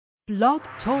Blog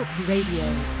Talk Radio.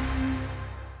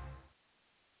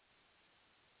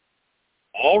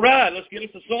 All right, let's get us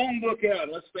a songbook out.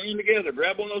 Let's stand together.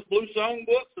 Grab one of those blue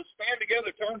songbooks. Let's stand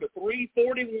together. Turn to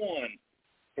 341.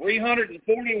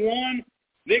 341,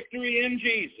 Victory in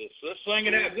Jesus. Let's sing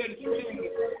it out good and strong.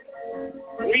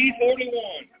 341.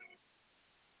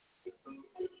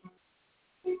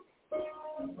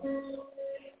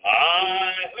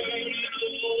 I heard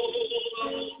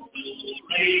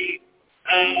glory,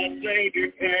 our Savior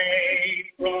came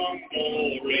from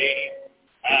glory.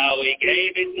 How he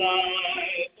gave his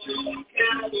life on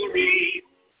Calvary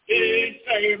to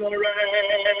save a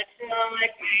wretch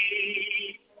like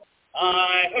me. I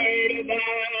heard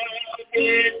about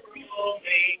his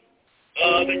calling,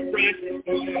 of his precious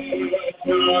blood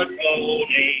not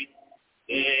holy.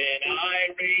 Then I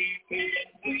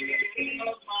repented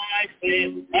of my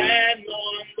sin and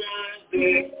won the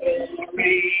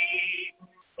victory.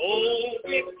 Oh,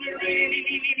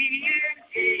 victory in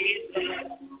Jesus,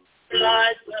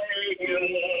 my Savior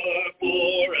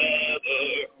forever.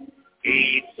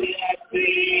 He sought me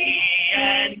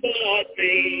and bought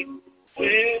me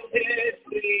with his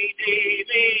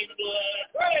redeeming blood.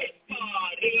 Praise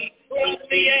God, he brought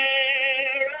the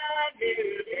air I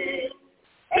knew,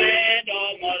 and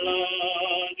all my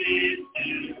love is to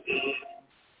God.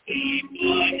 He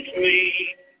plunged me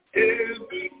to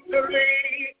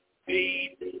victory.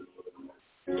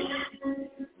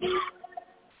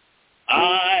 I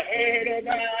heard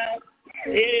about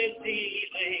his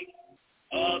healing,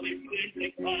 of his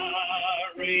cleansing power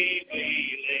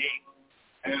revealing,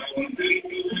 how he made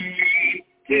the way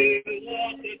to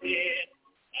walk the dead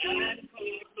and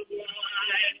put the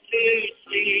blind to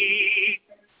sleep.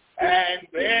 And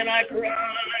then I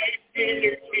cried,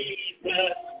 dear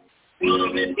Jesus,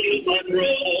 come into my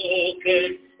broken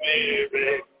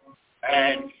spirit.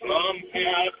 And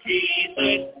somehow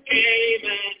Jesus came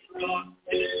and brought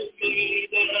to me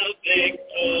the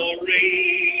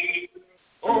victory.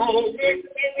 Oh,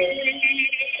 victory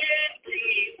in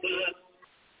Jesus,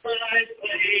 my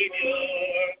Savior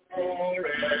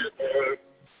forever.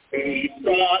 He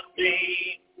sought me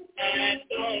and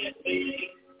bought me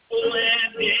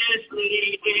with his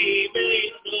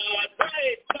redeeming blood.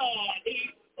 Praise God, he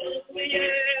put me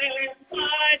in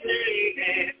my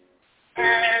name,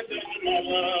 and my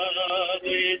love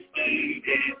is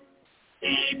needed.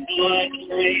 He plunged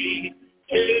me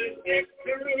to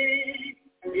victory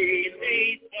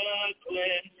beneath the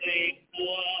cleansing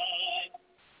blood.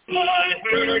 I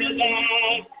heard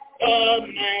about a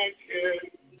mansion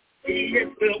he had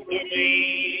built for me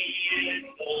in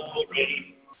glory.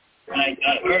 Like I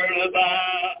heard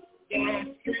about the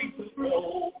streets of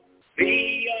gold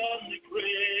beyond the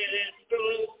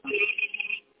crystal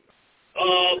sea,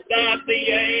 about the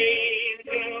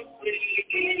angels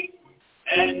singing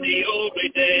and the old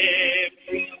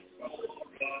redemption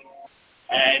song.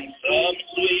 And some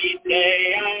sweet day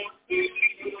I'll see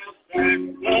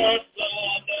the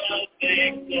song of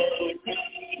victory.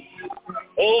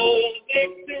 Oh,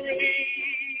 victory,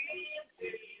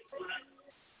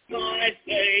 my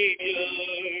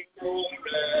Savior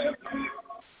forever.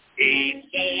 He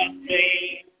sought me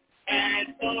and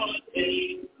bought me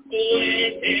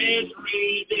with his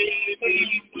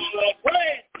redeeming blood.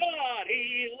 Praise God, he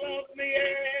loved me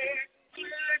and I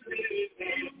knew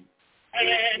him,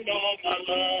 and all my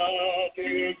love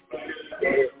is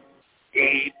there.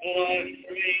 He plunged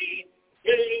me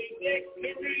to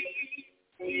victory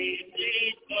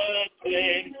beneath the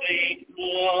cleansing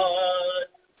blood.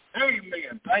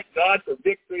 Amen. Thank God for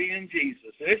victory in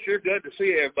Jesus. It's sure good to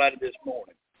see everybody this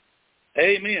morning.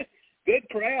 Amen. Good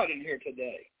crowd in here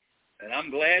today, and I'm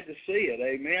glad to see it.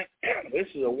 Amen. This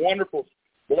is a wonderful,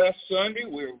 blessed Sunday.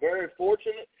 We're very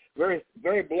fortunate, very,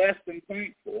 very blessed and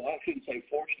thankful. I shouldn't say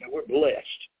fortunate. We're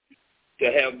blessed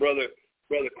to have Brother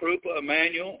Krupa,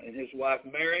 Emmanuel, and his wife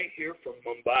Mary here from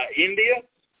Mumbai, India.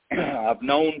 I've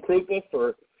known Krupa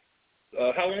for,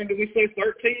 how long did we say,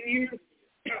 13 years?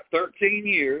 13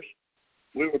 years.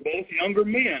 We were both younger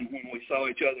men when we saw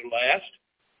each other last.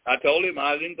 I told him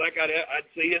I didn't think I'd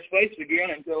see his face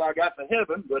again until I got to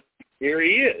heaven, but here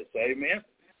he is. Amen.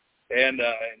 And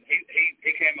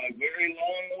he came a very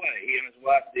long way. He and his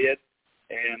wife did.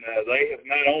 And they have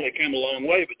not only come a long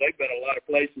way, but they've been a lot of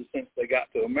places since they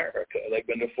got to America. They've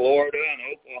been to Florida and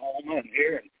Oklahoma and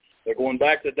here, and they're going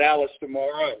back to Dallas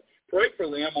tomorrow. And pray for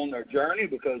them on their journey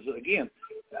because, again,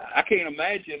 I can't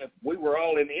imagine if we were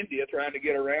all in India trying to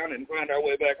get around and find our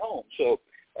way back home. So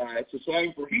it's the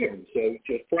same for him. So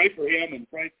just pray for him and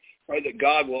pray that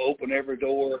God will open every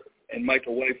door and make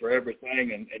a way for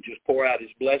everything and just pour out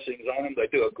his blessings on them. They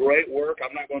do a great work.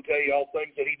 I'm not going to tell you all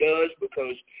things that he does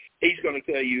because he's going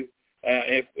to tell you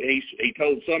If he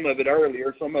told some of it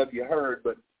earlier, some of you heard,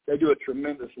 but they do a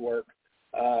tremendous work.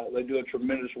 They do a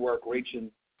tremendous work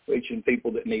reaching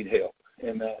people that need help,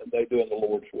 and they're doing the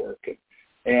Lord's work.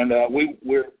 And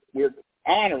we're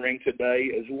honoring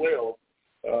today as well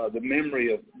the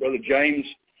memory of Brother James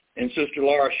and Sister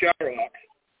Laura Sharrock,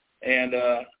 and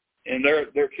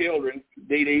their children,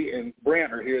 Dee Dee and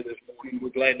Brent, are here this morning. We're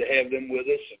glad to have them with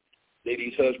us. Dee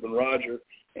Dee's husband, Roger,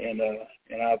 and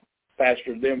I've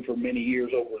pastored them for many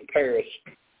years over in Paris,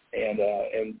 and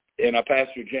I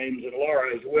pastored James and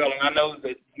Laura as well. And I know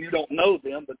that you don't know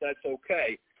them, but that's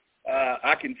okay.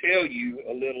 I can tell you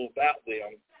a little about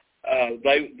them.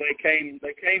 They came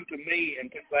to me in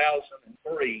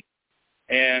 2003,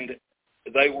 and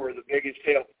they were the biggest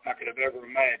help I could have ever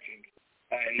imagined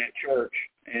in that church,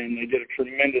 and they did a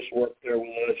tremendous work there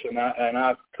with us. And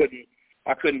I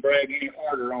couldn't brag any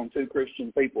harder on two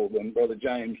Christian people than Brother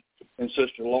James and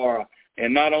Sister Laura.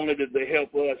 And not only did they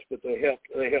help us, but they helped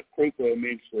Krupa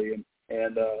immensely,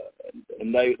 and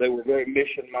they were very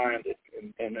mission minded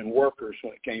and workers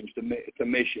when it came to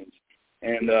missions.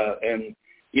 And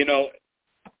you know,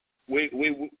 we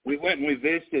went and we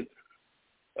visited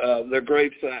their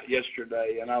gravesite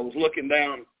yesterday, and I was looking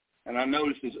down, and I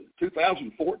noticed it's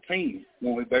 2014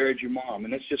 when we buried your mom,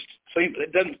 and it just seems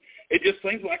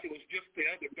like it was just the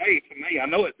other day to me. I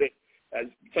know it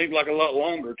seems like a lot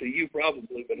longer to you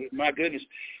probably, but my goodness,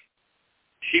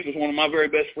 she was one of my very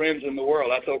best friends in the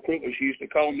world. I told Krupa she used to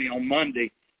call me on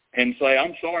Monday and say,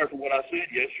 "I'm sorry for what I said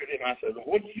yesterday." And I said, "Well,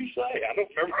 what did you say?" I don't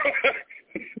remember.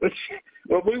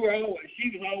 Well, she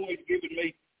was always giving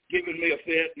me a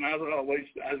fit, and I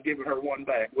was giving her one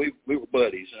back. We were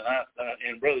buddies,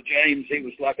 and Brother James, he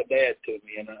was like a dad to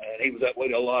me, and he was that way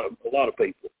to a lot of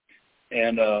people,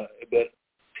 and but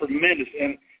tremendous.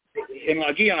 And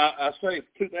again, I say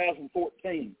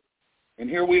 2014, and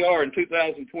here we are in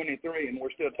 2023, and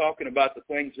we're still talking about the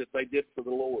things that they did for the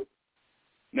Lord.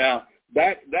 Now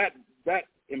that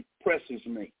impresses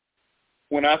me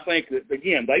when I think that,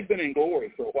 again, they've been in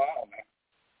glory for a while now.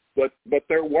 But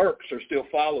their works are still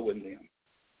following them.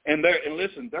 And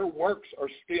listen, their works are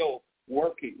still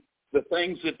working. The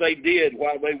things that they did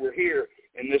while they were here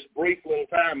in this brief little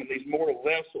time in these mortal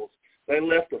vessels, they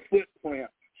left a footprint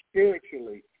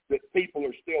spiritually that people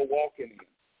are still walking in.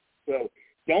 So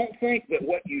don't think that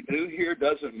what you do here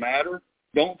doesn't matter.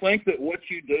 Don't think that what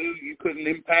you do, you couldn't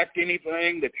impact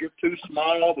anything, that you're too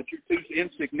small, that you're too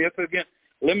insignificant.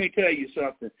 Let me tell you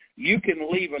something. You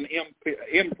can leave an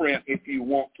imprint if you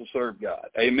want to serve God.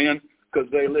 Amen?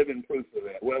 Because they live in proof of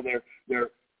that. Well,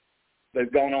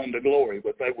 they've gone on to glory,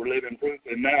 but they were living proof.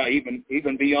 And now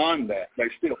even beyond that,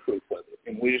 they're still proof of it.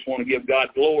 And we just want to give God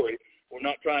glory. We're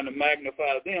not trying to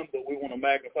magnify them, but we want to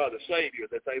magnify the Savior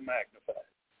that they magnified.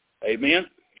 Amen?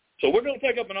 So we're going to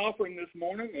take up an offering this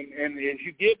morning. And as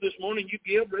you give this morning, you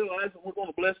give, realizing we're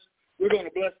going to bless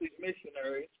these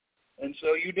missionaries. And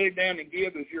so you dig down and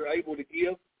give as you're able to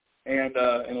give, and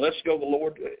let's go to the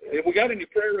Lord. Have we got any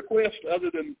prayer requests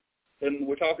other than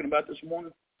we're talking about this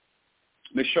morning?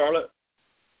 Miss Charlotte?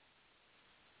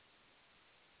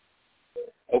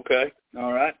 Okay.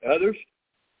 All right. Others?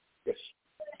 Yes.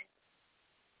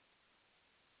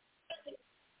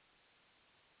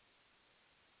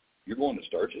 You're going to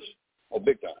Sturgis? Oh,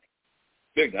 big time.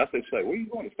 Big time. I say, what are you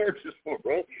going to Sturgis for,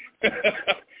 bro?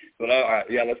 But all right.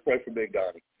 Yeah, let's pray for Big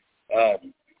Donnie.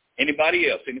 Anybody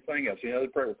else? Anything else? Any other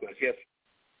prayer requests? Yes.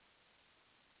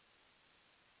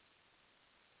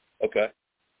 Okay.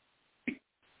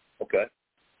 Okay.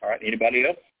 All right. Anybody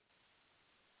else?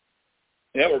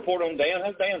 Yeah, report on Dan.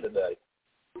 How's Dan today?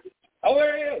 Oh,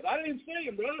 there he is. I didn't even see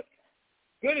him, brother.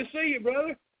 Good to see you,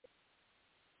 brother.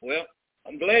 Well,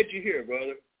 I'm glad you're here,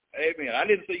 brother. Amen. I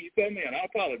didn't see you come in. I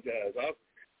apologize.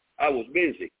 I was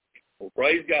busy. Well,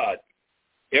 praise God.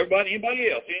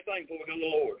 Anybody else? Anything before we go to the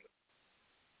Lord?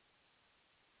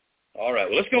 All right.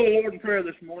 Well, let's go to the Lord in prayer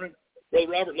this morning.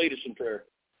 Brother Robert, lead us in prayer.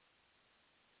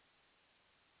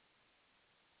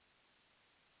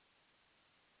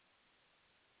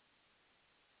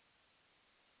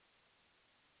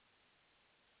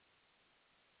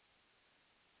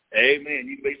 Amen.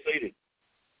 You can be seated.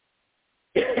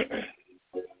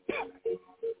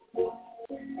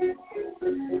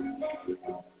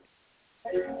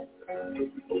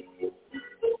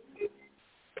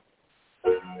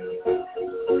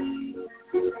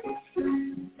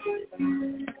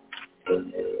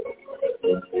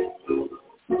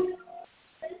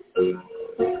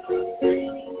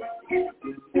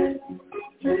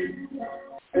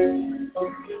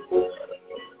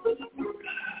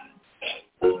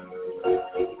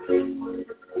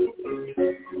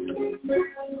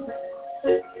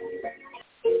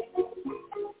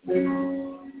 All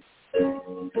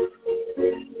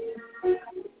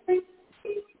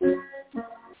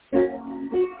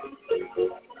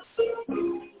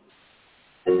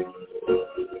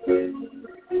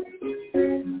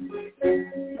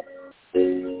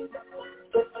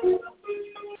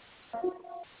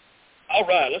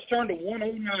right, let's turn to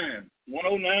 109.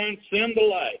 109, send the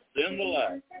light, send the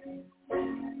light.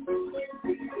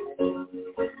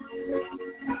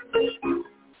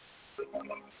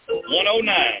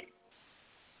 109.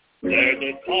 There's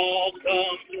a call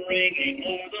comes ringing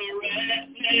on the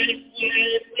restless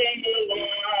wind. Send the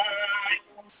light,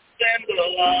 send the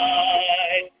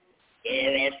light.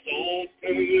 There are souls to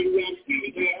rescue,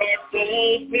 there are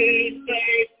souls to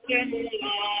save. Send the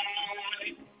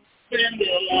light, send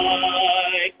the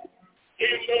light,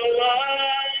 send the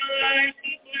light.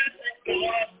 The blessed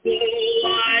gospel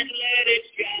light, let it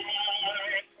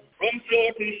shine from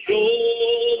shore to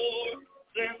shore.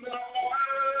 Send the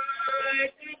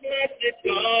light, the blessed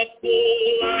gospel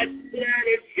light, let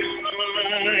it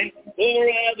shine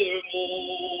forevermore.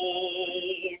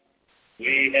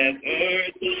 We have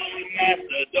heard the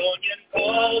Macedonian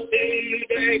call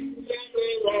today. Send the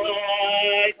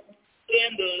light,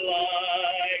 send the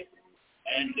light,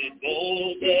 and the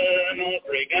golden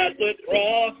offering at the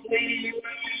cross we lay.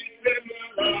 Send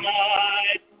the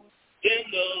light, send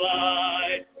the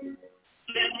light,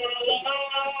 send the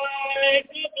light,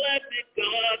 the blessed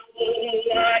gospel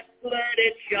light, let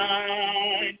it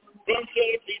shine from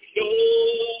shore to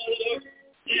shore.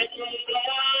 Send the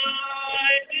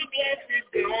light, the blessed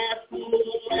gospel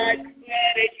light,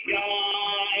 let it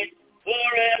shine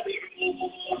forevermore.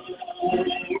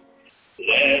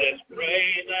 Let us pray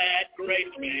that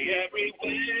grace may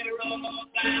everywhere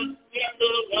abound. Send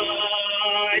the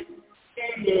light,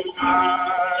 send the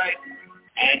light,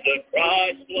 and the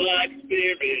Christ-like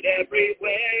spirit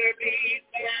everywhere be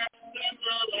found. Send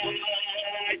the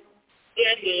light,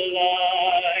 send the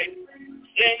light,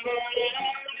 send the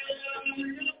light,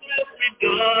 the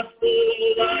gospel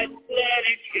light, let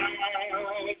it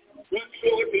shine from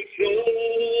shore to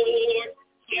shore.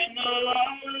 Send the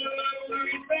light,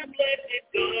 the blessed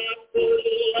gospel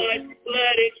light,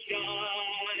 let it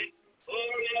shine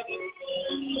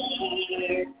forevermore.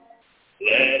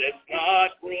 Let us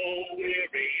not grow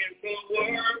weary in the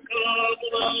work of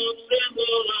love. Send the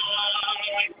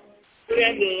light,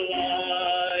 send the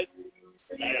light.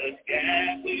 Let us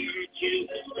gather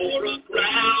children for a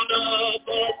crown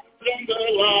above. Send the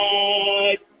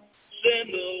light, send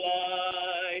the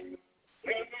light,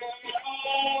 send the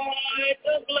light,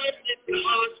 the blessed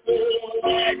gospel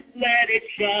light, let it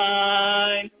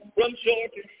shine from shore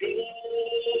to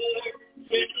shore.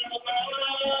 Send the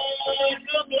light,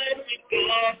 the blessed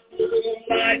gospel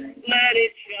light, let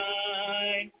it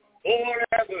shine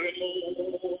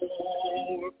forevermore.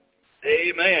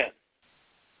 Amen.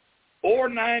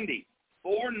 490.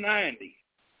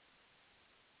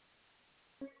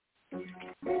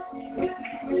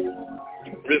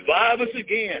 Revive us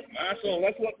again. My soul,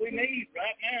 that's what we need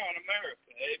right now in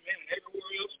America. Amen. And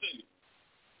everywhere else too.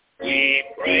 We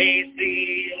praise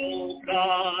thee, O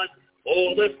God,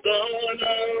 for the Son of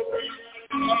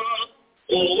God,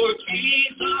 for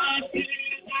Jesus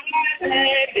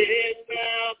that is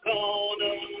now called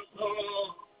upon.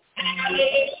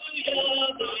 Hallelujah,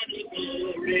 by the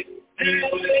glory.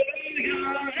 Hallelujah,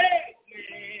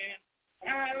 amen.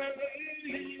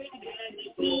 Hallelujah, by the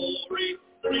glory.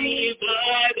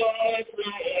 Revive us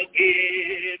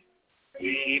again.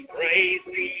 We praise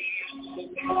thee, O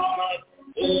God,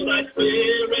 for thy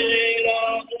Spirit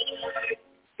of life,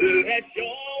 who has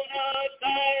shown us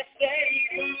our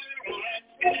Savior and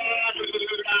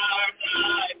scattered our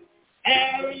life.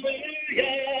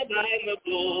 Hallelujah, by the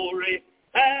glory.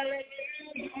 Hallelujah,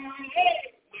 amen.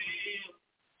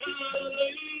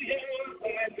 Hallelujah,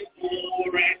 by the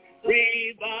glory.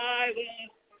 Revive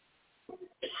us.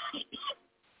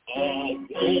 All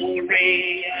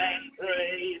glory and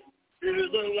praise to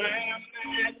the Lamb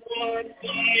that was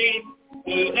slain,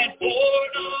 who has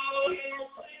borne all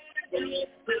sins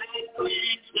and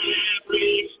cleansed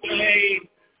every stain.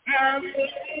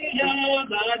 Hallelujah,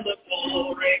 by the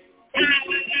glory.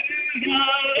 Hallelujah,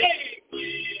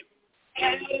 amen.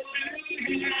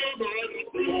 Hallelujah, by the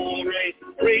glory.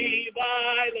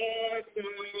 Revive us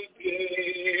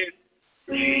again.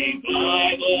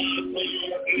 Revive us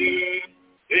again.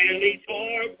 Fill each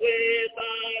heart with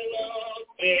thy love.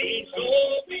 May each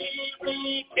soul be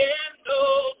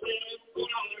rekindled with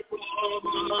fire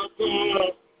from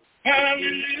above.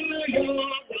 Hallelujah,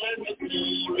 by the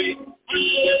glory.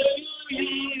 Hallelujah,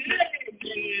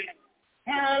 amen.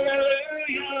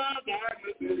 Hallelujah, by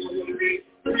the glory.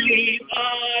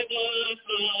 Revive us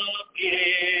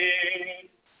again.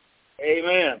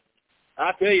 Amen.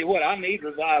 I tell you what, I need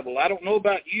revival. I don't know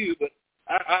about you, but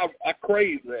I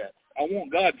crave that. I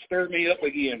want God to stir me up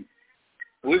again.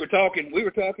 We were talking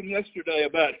yesterday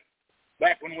about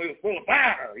back when we were full of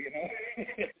fire, you know.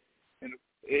 And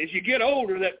as you get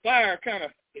older, that fire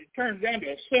it turns down to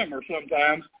a simmer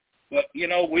sometimes. But, you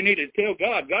know, we need to tell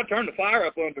God, turn the fire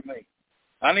up under me.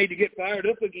 I need to get fired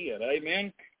up again.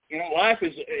 Amen. You know, life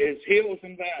is hills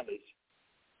and valleys.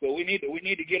 So we need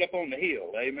to get up on the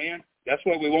hill. Amen. That's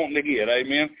what we want to get.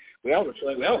 Amen. We ought to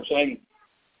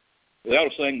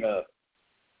sing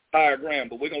Higher Ground,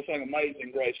 but we're going to sing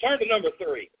Amazing Grace. Turn to number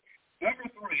 3. Number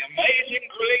 3, Amazing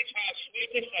Grace, how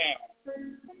sweet the sound.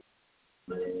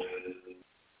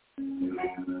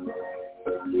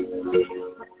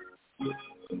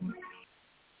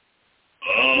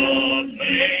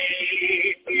 Amazing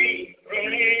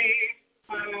Grace,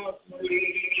 how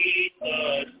sweet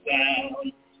the sound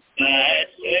that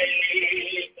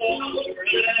saved a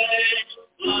wretch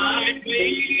like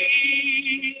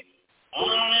me. I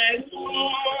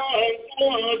once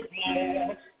was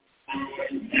lost,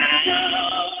 and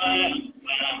now I'm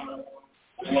found.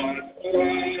 Was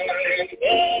blind,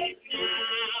 but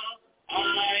now I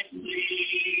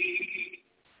see.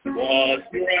 Was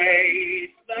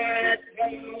grace that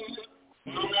moved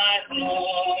my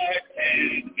heart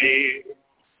and fear,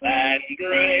 and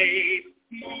grace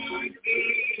my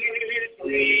fears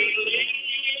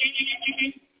relieved.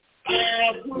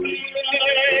 How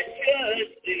precious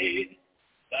is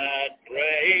that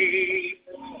grace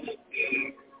of God.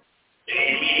 The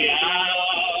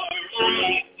hour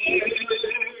I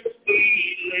first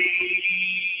believed,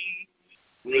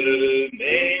 through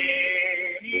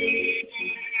many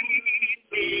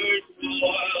tears,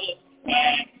 toil,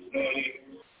 and sin,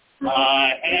 I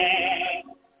have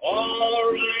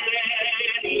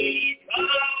already come.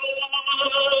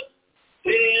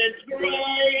 His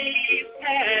grace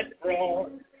has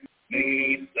brought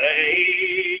me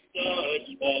safe thus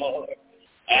far,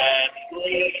 and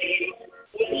grace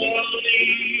will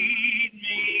lead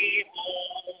me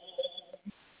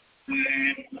home.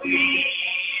 When we've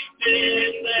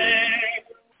been there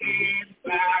in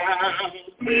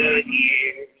 1,000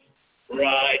 years,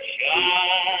 bright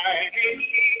shining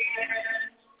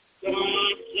as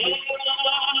the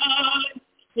sun,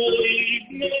 we've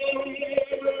never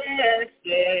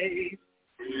stayed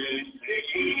to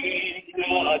sing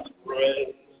God's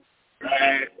praise,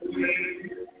 that we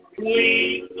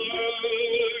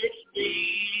first begun.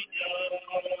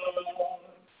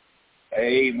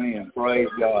 Amen.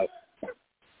 Praise God.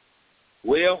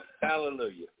 Well,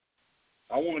 hallelujah.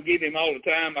 I want to give him all the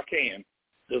time I can,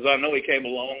 because I know he came a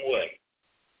long way.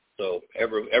 So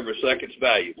every second's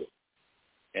valuable.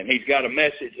 And he's got a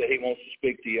message that he wants to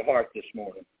speak to your heart this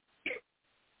morning.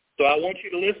 So I want you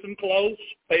to listen close,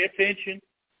 pay attention,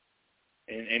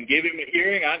 and give him a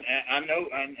hearing. I know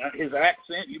his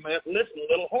accent, you may have to listen a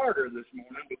little harder this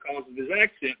morning because of his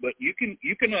accent, but you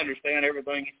can understand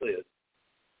everything he says.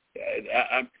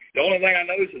 The only thing I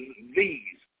know is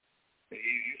V's.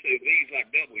 You say V's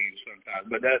like W's sometimes,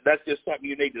 but that's just something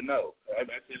you need to know. Right?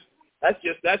 That's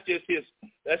just his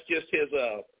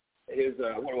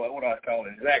what do I call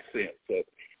it? His accent.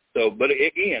 So, but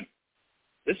again,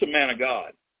 this is a man of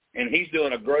God, and he's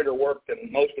doing a greater work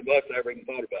than most of us ever even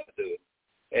thought about doing.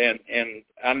 And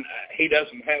he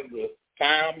doesn't have the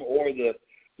time or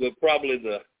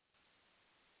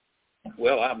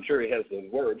well, I'm sure he has the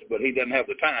words, but he doesn't have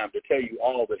the time to tell you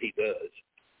all that he does.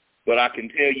 But I can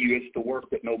tell you it's the work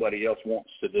that nobody else wants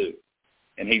to do,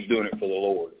 and he's doing it for the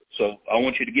Lord. So I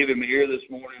want you to give him an ear this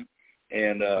morning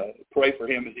and pray for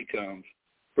him as he comes.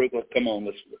 Krupa, come on,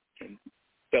 let's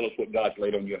tell us what God's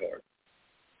laid on your heart.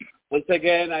 Once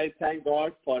again, I thank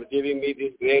God for giving me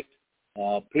this great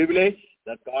privilege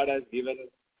that God has given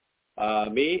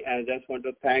me, and I just want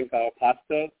to thank our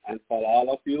pastor and for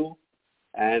all of you.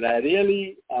 And I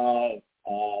really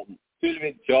filled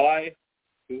with joy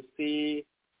to see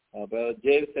Brother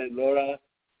James and Laura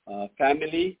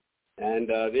family, and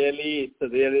really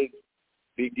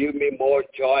give me more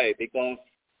joy, because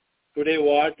today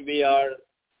what we are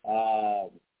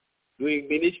doing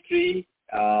ministry,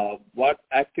 what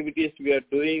activities we are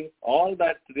doing, all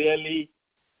that really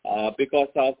because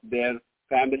of their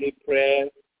family prayer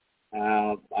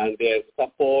and their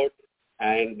support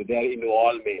and their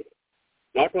involvement.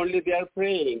 Not only they are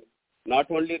praying,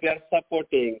 not only they are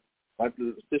supporting, but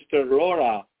Sister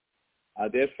Laura,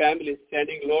 their family is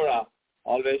sending Laura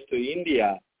always to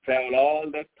India, travel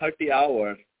all the 30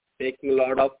 hours, taking a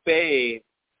lot of pain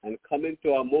and coming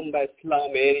to our Mumbai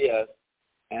slum areas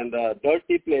and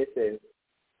dirty places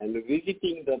and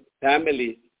visiting the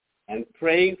families and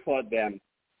praying for them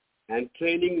and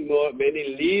training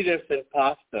many leaders and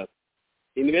pastors,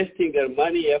 investing their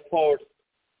money, efforts,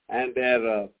 and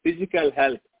their physical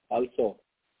health also,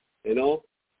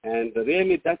 and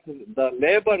really that's the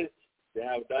labor they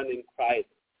have done in Christ.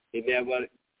 It never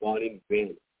gone in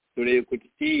vain. Today you could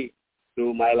see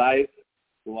through my life,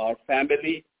 through our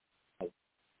family,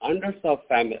 hundreds of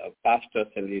pastors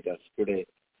and leaders today.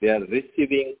 They are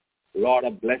receiving a lot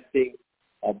of blessing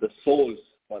of the souls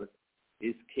for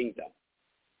His kingdom.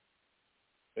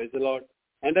 Praise the Lord.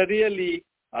 And I really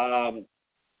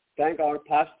thank our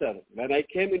pastor. When I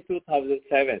came in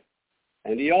 2007,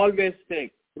 and he always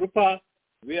said, Krupa,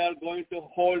 we are going to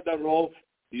hold the rope,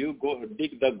 you go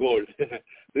dig the gold.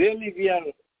 Really, we are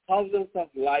thousands of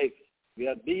lives. We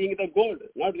are digging the gold.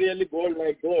 Not really gold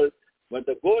like gold, but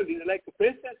the gold is like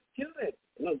precious children.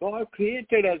 God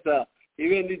created us,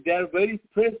 even if they are very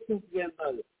precious than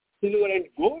silver and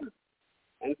gold.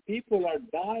 And people are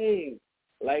dying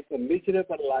like a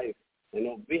miserable life.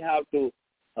 We have to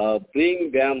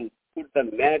bring them, put the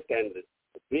net and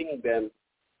bring them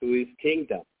to His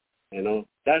kingdom.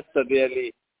 That's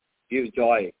really give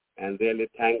joy and really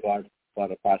thank God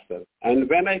for a pastor. And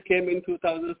when I came in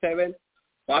 2007,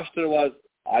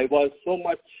 I was so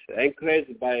much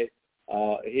encouraged by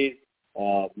his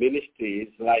ministry,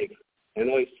 his life.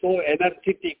 He's so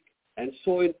energetic and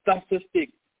so enthusiastic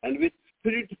and with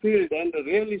spirit-filled and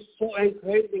really so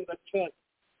encouraging the church.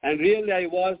 And really I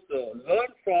was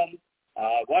learned from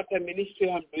what a ministry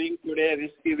I'm doing today,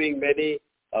 rescuing many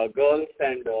girls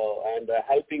and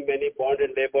helping many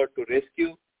bonded labor to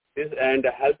rescue this, and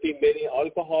helping many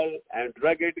alcohol and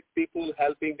drug addict people,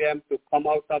 helping them to come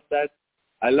out of that.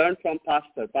 I learned from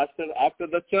pastor. After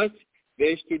the church,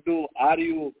 they used to do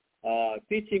RU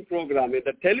teaching program in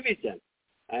the television.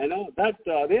 That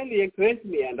really encouraged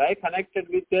me, and I connected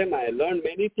with them. I learned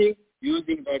many things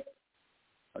using that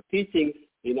teachings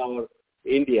in our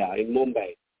India, in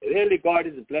Mumbai. Really, God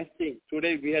is blessing.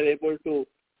 Today, we are able to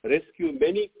rescue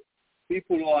many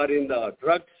people who are in the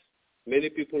drugs, many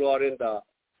people who are in the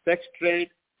sex trade.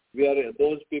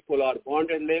 Those people are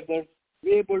bonded laborers.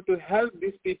 We are able to help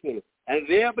these people and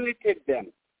rehabilitate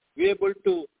them. We are able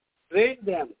to train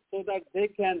them so that they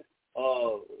can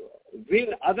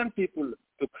win other people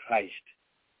to Christ.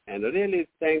 And really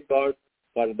thank God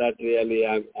for that. Really,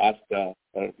 I'm asked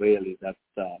really that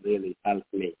really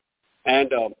helped me.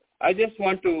 And I just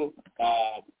want to,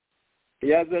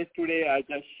 today I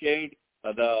just shared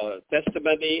the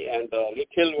testimony and the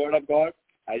little word of God.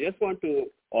 I just want to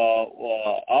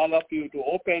all of you to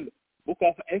open book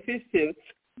of Ephesians.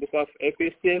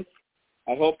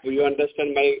 I hope you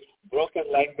understand my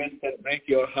broken language and break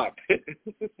your heart.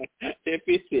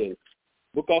 Ephesians.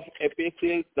 Book of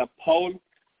Ephesians, Paul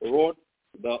wrote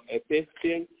the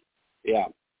Ephesians. Yeah.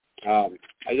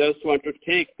 I just want to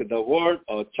take the word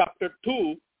of chapter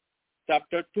 2.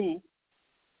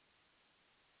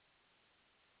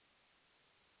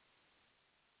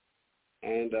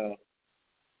 And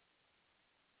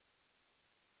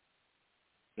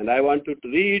I want to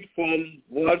read from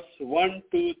verse 1,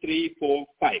 2, 3, 4,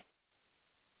 5,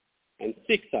 and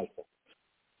 6 also.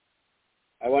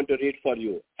 I want to read for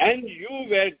you. And you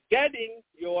were dead in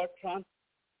your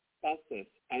trespasses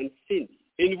and sins,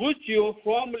 in which you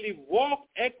formerly walked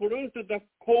according to the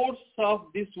course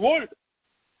of this world,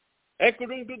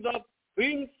 according to the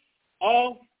prince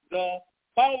of the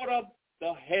power of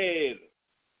the air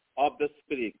of the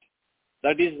Spirit,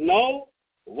 that is now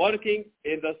working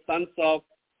in the sons of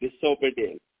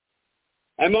disobedience.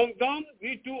 Among them,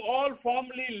 we too all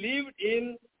formerly lived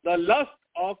in the lust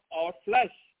of our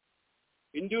flesh,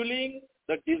 indulging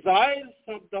the desires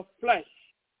of the flesh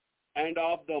and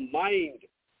of the mind,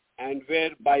 and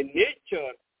were by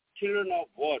nature children of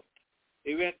wrath,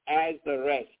 even as the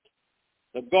rest.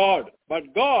 But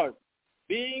God,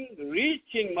 being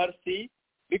rich in mercy,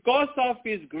 because of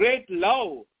His great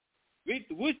love with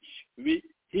which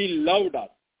He loved us,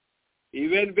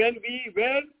 even when we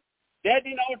were dead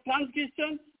in our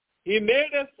transgressions, He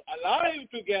made us alive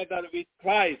together with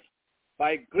Christ.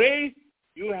 By grace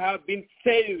you have been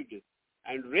saved,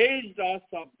 and raised us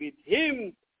up with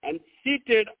Him, and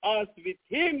seated us with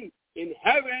Him in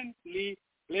heavenly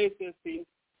places in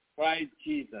Christ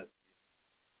Jesus.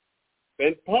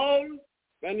 When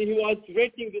he was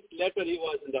writing this letter, he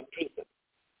was in the prison.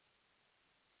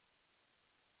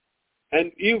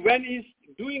 And when he's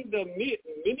doing the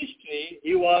ministry,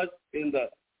 he was in the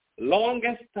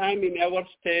longest time he ever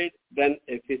stayed than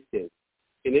Ephesians.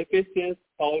 In Ephesians,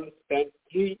 Paul spent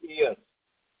 3 years.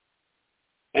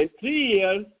 And 3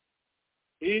 years,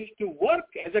 he used to work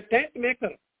as a tent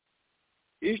maker.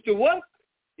 He used to work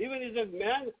even as a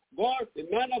man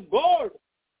of God.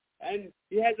 And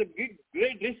he has a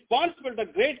great responsibility,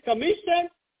 a great commission,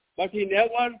 but he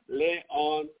never lay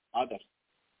on others.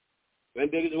 When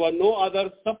there was no other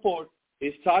support,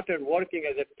 he started working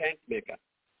as a tent maker.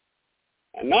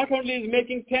 And not only is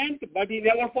making tent, but he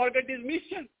never forgot his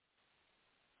mission.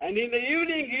 And in the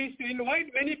evening, he used to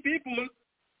invite many people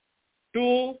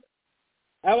to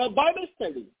have a Bible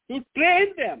study, to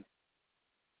train them.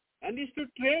 And he used to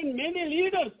train many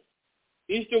leaders.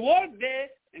 He used to work there,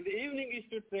 in the evening he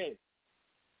used to train.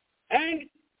 And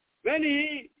when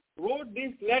he wrote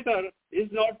this letter, is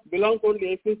not belong to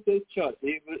the Ephesian church.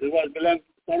 He was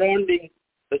surrounding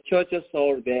the churches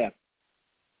over there.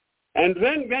 And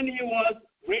when he was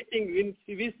writing,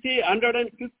 we see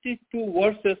 152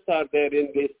 verses are there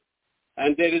in this.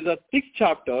 And there is 6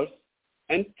 chapters.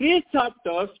 And 3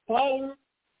 chapters, Paul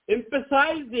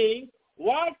emphasizing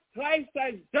what Christ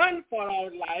has done for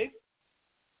our life.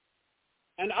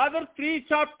 And other 3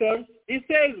 chapters, he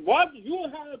says what you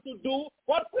have to do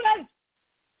for Christ.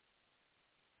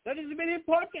 That is very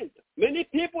important. Many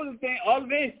people, they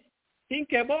always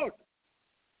think about,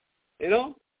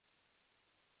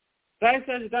 Christ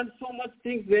has done so much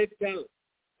things they tell,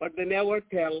 but they never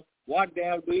tell what they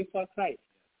are doing for Christ.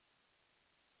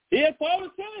 Here Paul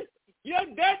says, we are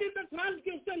dead in the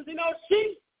transgressions in our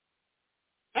sin.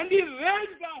 And he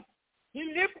raised us. He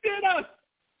lifted us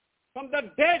from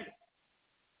the dead.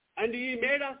 And he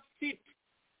made us sit.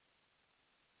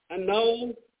 And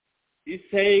now he's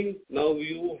saying, now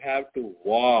you have to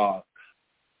walk.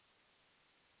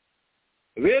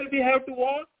 Where we have to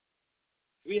walk?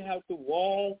 We have to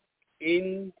walk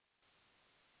in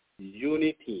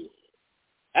unity.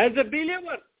 As a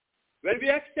believer, when we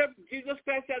accept Jesus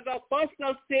Christ as our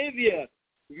personal Savior,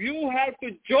 you have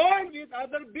to join with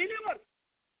other believers.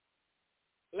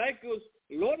 Like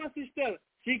Lorna's sister,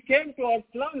 she came to our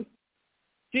slums.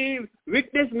 She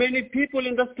witnessed many people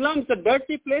in the slums, the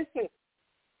dirty places.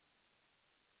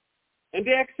 And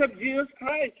they accept Jesus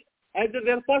Christ as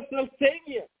their personal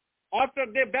Savior. After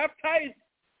they baptize,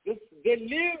 they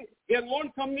leave their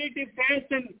own community friends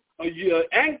and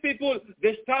young people.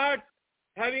 They start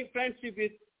having friendship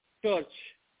with church,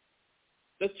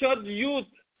 the church youth.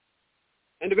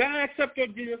 And when I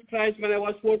accepted Jesus Christ when I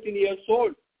was 14 years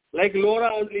old, like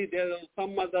Laura only, there was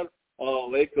some other,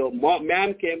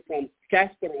 man came from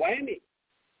Casper, Wyoming.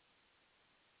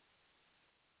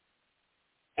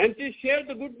 And she shared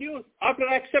the good news. After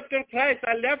I accepted Christ,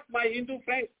 I left my Hindu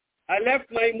friends. I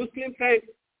left my Muslim friends.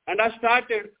 And I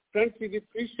started friendship with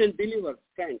Christian believers,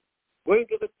 friends, going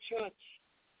to the church.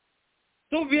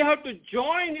 So we have to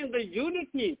join in the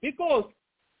unity because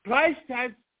Christ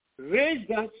has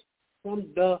raised us from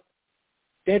the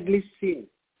deadly sin.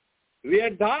 We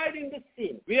are died in the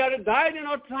sin. We are died in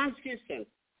our transgression.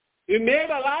 We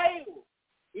made alive.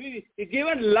 We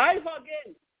given life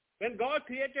again. When God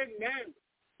created man,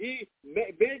 he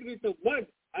made with the mud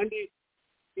and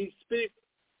his spirit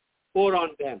poured on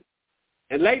them.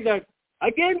 And like that,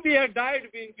 again we are died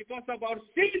because of our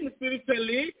sin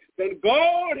spiritually. Then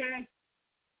God has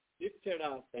lifted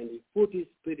us and he put his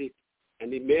spirit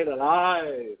and he made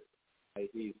alive by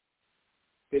his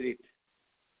spirit.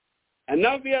 And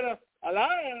now we are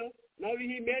alive. Now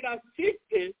he made us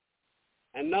sit.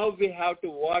 And now we have to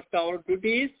watch our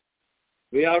duties.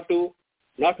 We have to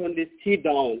not only sit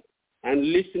down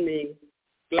and listening,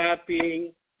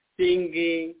 clapping,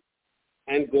 singing,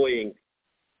 and going.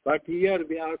 But here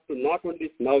we have to not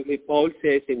only, now Paul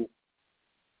says in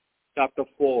chapter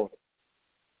 4,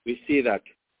 we see that.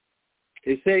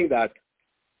 He's saying that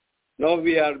now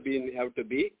we have to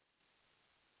be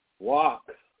walk.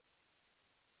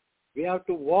 We have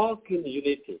to walk in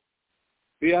unity.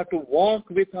 We have to walk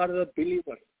with other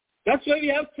believers. That's why we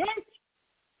have church.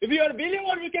 If you are a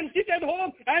believer, we can sit at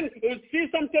home and see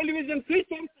some television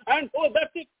preaching and,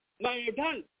 that's it, now you're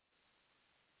done.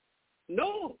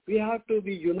 No, we have to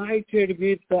be united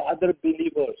with the other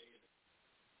believers.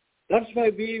 That's why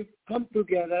we come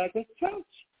together as a church.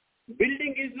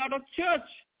 Building is not a church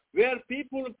where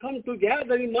people come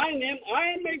together in my name.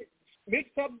 I may mix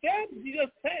up them, Jesus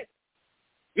said.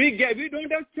 We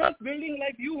don't have church building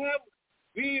like you have.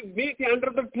 We meet under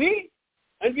the tree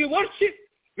and we worship.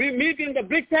 We meet in the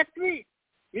brick factory.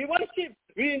 We worship.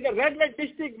 We in the red light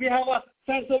district, we have a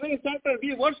serving center.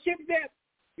 We worship there.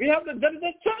 There is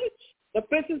a church. The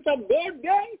presence of God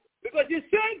there. Because he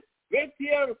said, wait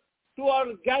here to our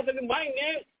gathering in my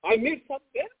name. I meet up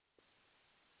there.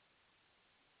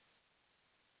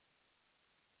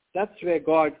 That's where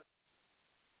God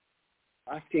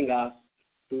asking us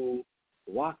to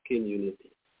walk in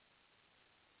unity.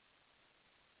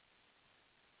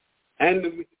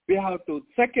 And we have to,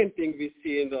 second thing we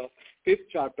see in the 5th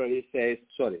chapter, he says,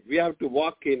 we have to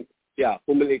walk in,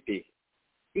 humility.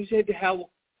 He said to have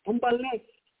humbleness.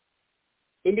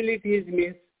 Humility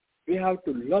means we have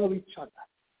to love each other.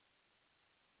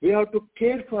 We have to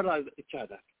care for each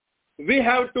other. We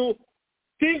have to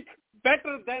think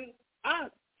better than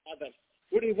us, others.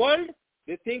 In the world,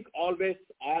 they think always,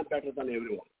 I am better than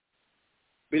everyone.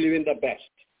 Believe in the best.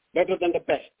 Better than the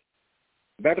best.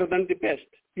 Better than the best.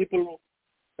 People,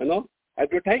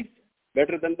 advertise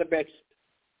better than the best.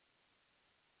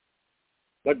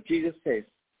 But Jesus says,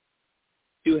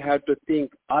 you have to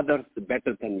think others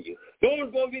better than you.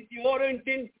 Don't go with your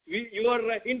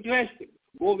interest.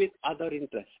 Go with other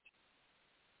interest.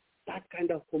 That kind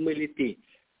of humility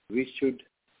we should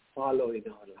follow in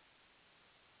our life.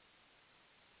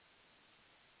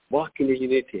 Walk in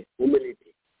unity, humility.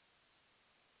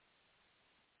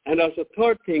 And also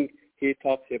third thing he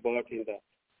talks about in the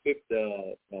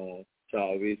 5th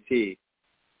we see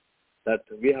that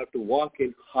we have to walk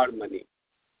in harmony.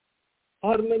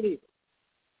 Harmony.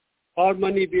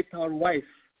 Harmony with our wife.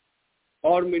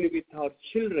 Harmony with our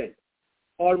children.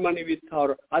 Harmony with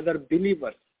our other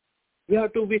believers. We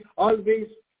have to always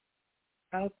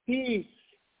have peace.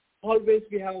 Always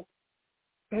we have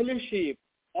fellowship.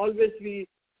 Always we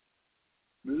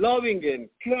loving and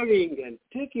caring and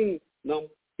taking.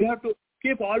 We have to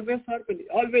keep always harmony.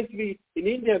 Always in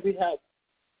India we have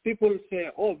people say,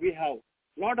 we have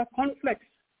a lot of conflicts.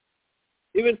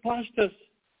 Even pastors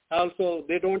also,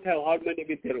 they don't have harmony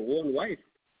with their own wife.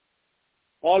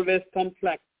 Always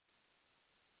conflict.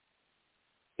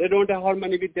 They don't have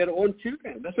harmony with their own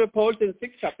children. That's why Paul in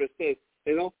 6th chapter says,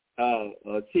 6th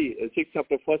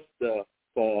chapter first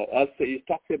for us, he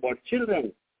talks about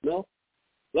children.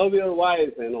 Love your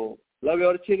wives, love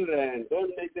your children.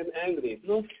 Don't make them angry.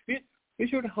 We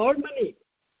should harmony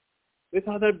with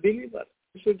other believers.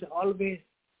 We should always.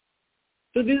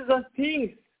 So these are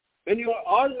things. When you are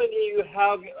harmony, you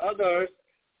have others,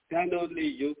 then only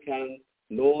you can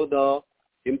know the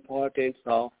importance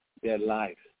of their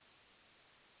life.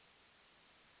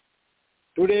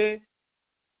 Today,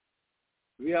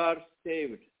 we are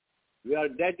saved. We are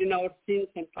dead in our sins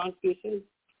and transgressions.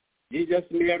 Jesus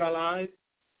made alive.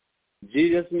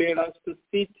 Jesus made us to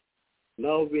sit.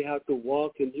 Now we have to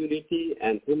walk in unity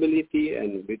and humility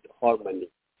and with harmony.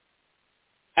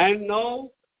 And now,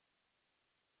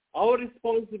 our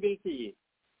responsibility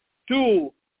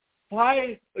to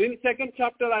find, in 2nd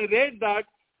chapter I read that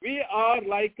we are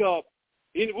like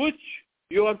in which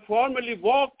you are formally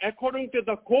walk according to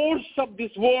the course of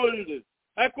this world,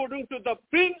 according to the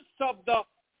prince of the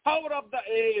power of the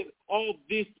air of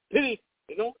this spirit.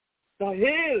 The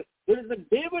air, there is a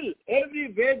devil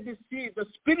everywhere we see, the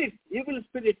spirit, evil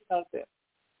spirits are there.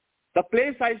 The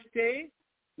place I stay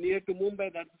near to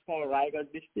Mumbai, that is called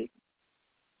Raigad district.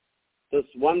 There's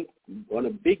one a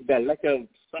big belt, like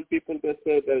some people will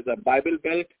say there's a Bible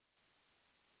belt,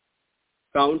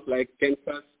 sounds like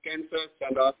Kansas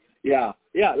and all.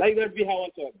 Like that we have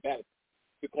also a belt.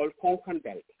 We call Konkan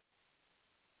belt.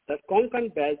 That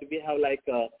Konkan belt, we have like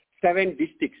 7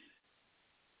 districts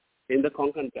in the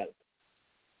Konkan belt.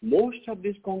 Most of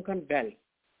these Konkan belts,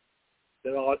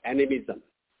 they're all animism.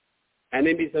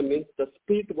 Animism means the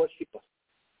spirit worshippers.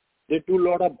 They do a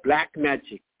lot of black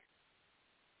magic,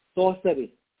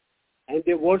 sorcery, and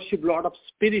they worship a lot of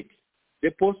spirits. They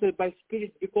possessed by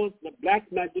spirits because the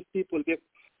black magic people,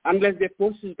 unless they're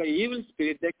possessed by evil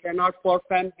spirit, they cannot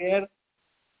perform their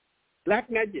black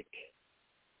magic.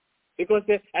 Because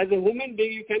as a human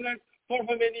being, you cannot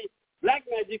perform any black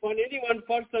magic on any one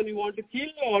person you want to kill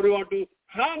or you want to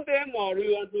harm them or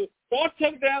you want to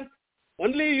torture them.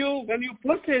 Only you, when you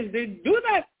possess, they do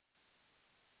that.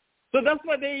 So that's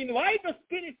why they invite the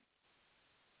spirit.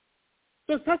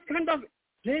 So such kind of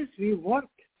place we work.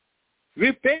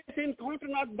 We face encounter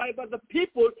not by the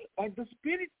people, but the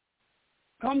spirit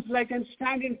comes like and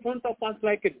stand in front of us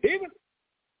like a devil.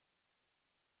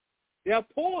 They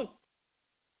oppose.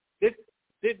 They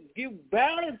give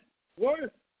bad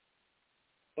words.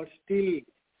 But still,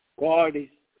 God is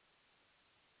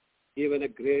given a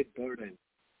great burden,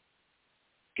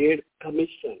 great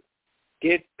commission,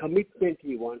 great commitment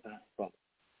He wants us from.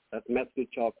 That's Matthew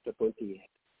chapter 28.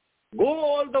 Go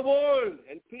all the world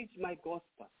and preach my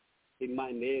gospel in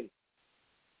my name.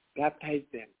 Baptize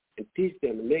them and teach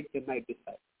them and make them my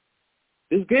disciples.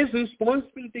 This great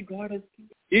responsibility God has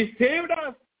given. He saved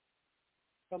us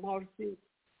from our sins.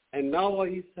 And now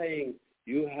He's saying,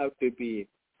 you have to be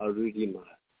a redeemer.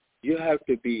 You have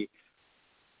to be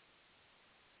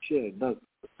sure. The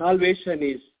salvation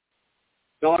is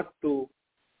not for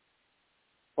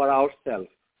ourselves.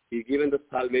 He's given the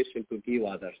salvation to give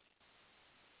others.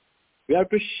 We have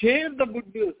to share the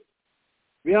good news.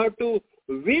 We have to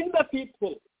win the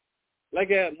people. Like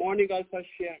a morning also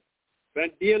shared.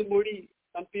 When D.L. Moody,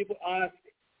 some people ask,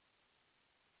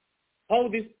 how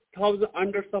these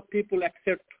hundreds of people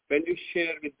accept when you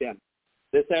share with them?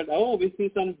 They said, oh, we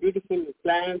see some beautiful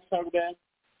plants out there.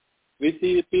 We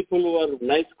see people who are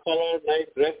nice color, nice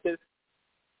dresses.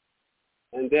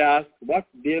 And they asked, what,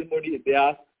 dear Moody, they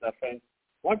asked their friend,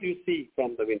 what do you see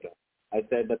from the window? I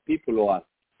said, the people who are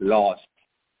lost.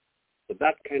 So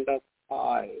that kind of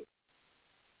eye.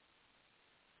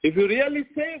 If you really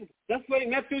saved, that's why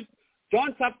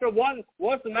John chapter 1,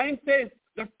 verse 9 says,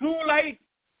 the true light,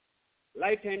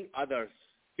 lighten others.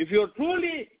 If you're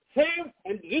truly saved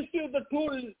and receive the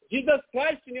true Jesus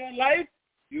Christ in your life,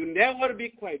 you never be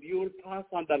quiet. You will pass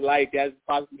on the light, as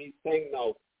Pastor is saying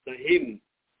now, the hymn.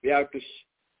 We have to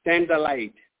send the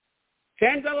light.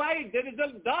 Send the light. There is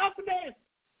a darkness.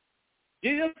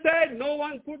 Jesus said, no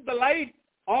one put the light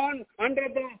on under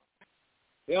the.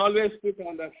 They always put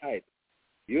on the side.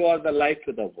 You are the light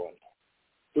to the world.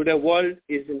 Today, world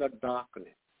is in the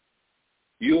darkness.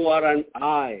 You are and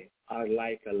I are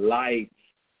like a light.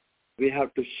 We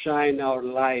have to shine our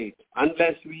light.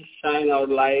 Unless we shine our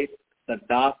light, the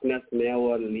darkness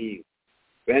never leaves.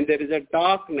 When there is a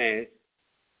darkness,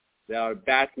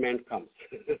 Batman comes.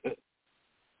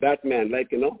 Batman,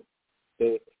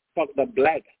 they suck the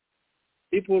blood.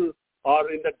 People are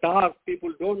in the dark.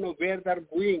 People don't know where they're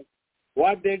going,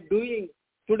 what they're doing.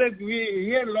 Today we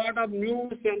hear a lot of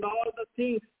news and all the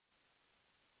things.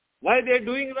 Why they're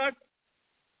doing that?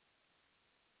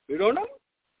 We don't know.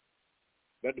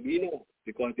 But we know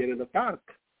because they're in the dark.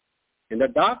 In the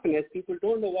darkness, people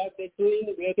don't know what they're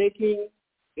doing, where they're taking.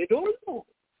 They don't know.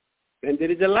 When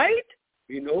there is a light,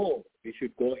 we know we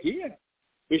should go here.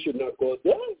 We should not go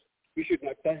there. We should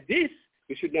not touch this.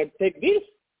 We should not take this.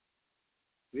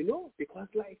 We know because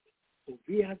light. So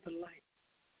we are the light.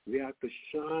 We have to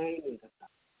shine in the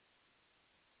dark.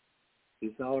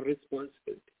 This is our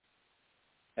responsibility.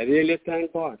 I really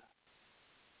thank God.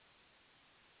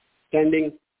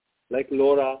 Standing like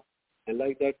Laura and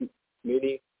like that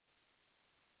many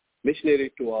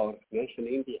missionary to our nation,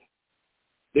 India.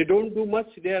 They don't do much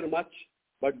there, but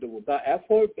the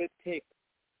effort they take,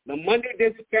 the money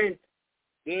they spend,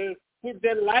 they put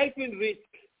their life in risk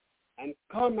and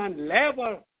come and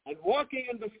labor and walking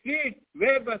in the street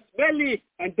where the smelly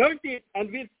and dirty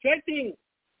and with sweating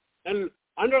and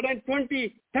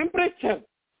 120 temperature.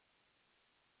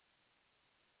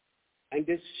 And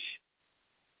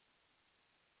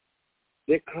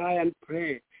they cry and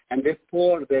pray and they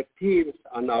pour their tears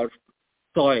on our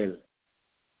soil.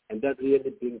 And that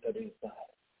really brings the result.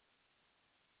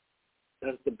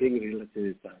 That's the big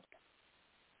result.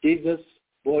 Jesus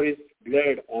bore his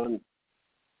blood on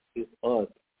this earth,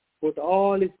 put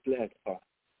all his blood for us.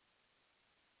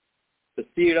 The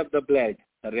seed of the blood,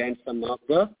 the ransom of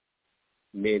the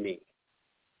many.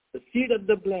 The seed of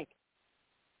the blood.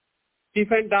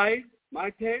 Stephen died,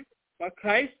 martyred for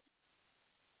Christ.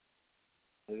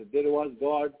 And there was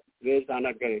God raised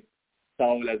another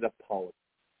Saul as a Paul.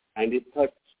 And he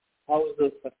touched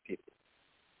thousands of people.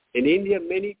 In India,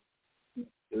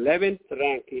 11th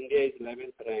rank. India is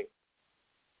 11th rank.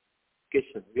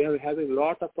 We are having a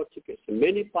lot of persecution.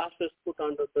 Many pastors put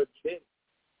under the jail.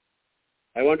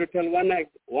 I want to tell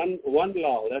one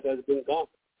law that has been gone.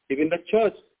 If in the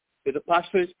church, if the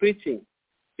pastor is preaching,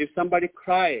 if somebody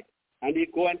cry and he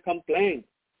go and complain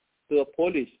to the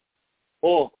police,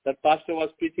 oh, that pastor was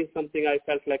preaching something, I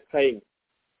felt like crying.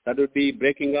 That would be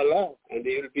breaking a law and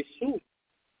they will be sued.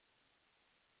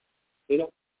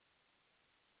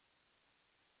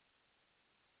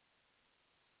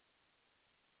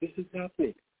 This is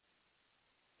happening.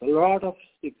 A lot of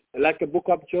sick, like a book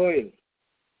of Joel.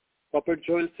 Prophet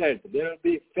Joel said, there will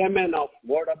be famine of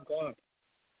word of God.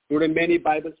 Today many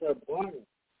Bibles are burned,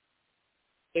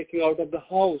 taking out of the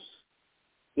house,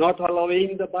 not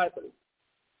allowing the Bible.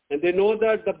 And they know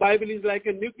that the Bible is like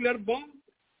a nuclear bomb.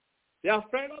 They are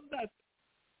afraid of that.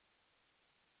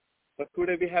 But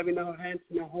today we have in our hands,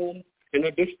 in our home, in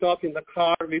a desktop, in the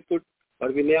car, we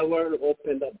never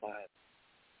open the Bible.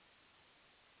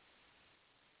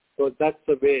 So that's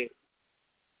the way.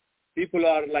 People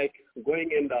are like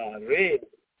going in the rain.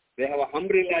 They have a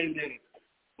umbrella in there.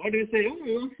 What do you say? Oh,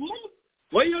 you're full?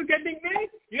 Why you're getting wet?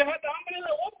 You have the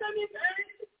umbrella, open it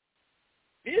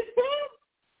and it's full.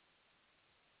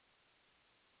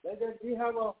 Like that we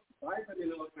have a Bible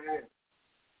in our hand.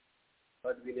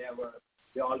 But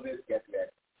we always get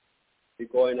wet. We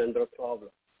go in under a problem.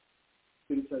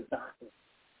 Spiritual darkness.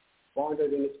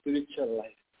 Bonded in a spiritual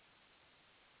life.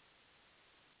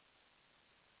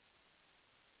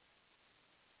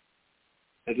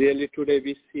 And really today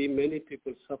we see many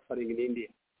people suffering in India.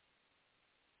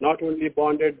 Not only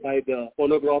bonded by the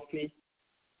pornography,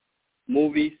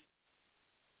 movies,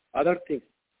 other things,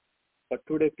 but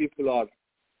today people are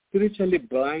spiritually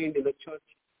blind in the church.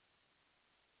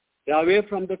 They are away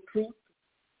from the truth.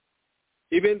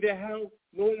 Even they have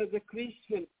known as a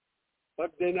Christian,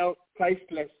 but they know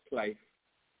Christless life.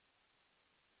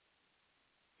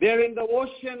 They are in the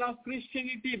ocean of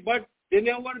Christianity, but they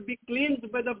never be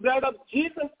cleansed by the blood of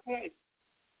Jesus Christ.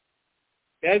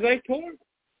 As I told,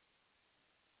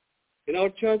 in our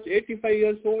church, 85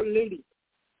 years old lady,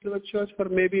 to the church for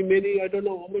maybe many, I don't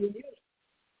know how many years.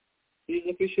 She is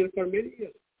a Christian for many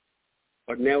years,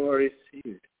 but never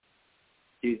received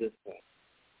Jesus Christ.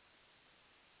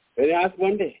 When I asked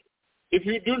one day, if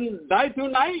you don't die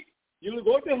tonight, you will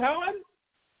go to heaven?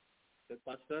 I said,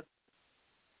 Pastor,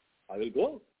 I will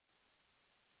go.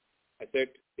 I said,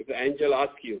 if the angel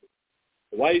asks you,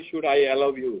 why should I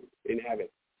allow you in heaven?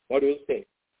 What will you say?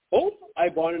 Oh, I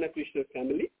born in a Christian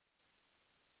family.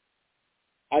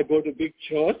 I go to big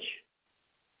church.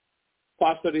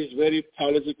 Pastor is very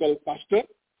theological pastor.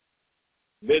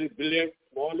 Very brilliant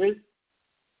knowledge.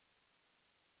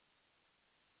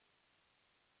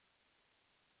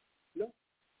 No.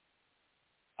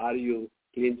 Are you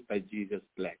cleansed by Jesus'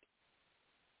 blood?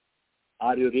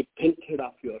 Are you repented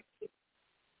of your sin?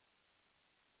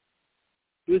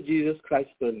 Through Jesus Christ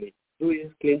only, through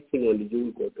His cleansing only, you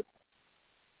will go to heaven.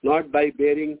 Not by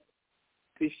bearing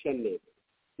Christian name.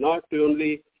 Not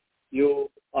only you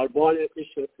are born in a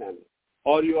Christian family,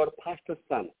 or you are pastor's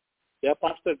son, your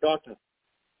pastor's daughter,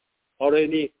 or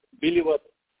any believer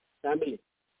family,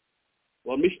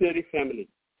 or missionary family.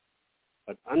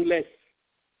 But unless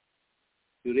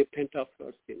you repent of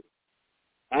your sin,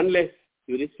 unless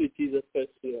you receive Jesus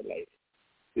Christ in your life,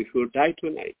 if you die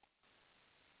tonight,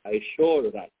 I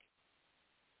assure that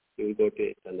you will go to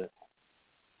eternal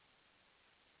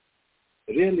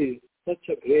heaven. Really, such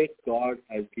a great God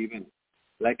has given.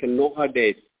 Like in Noah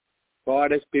days,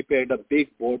 God has prepared a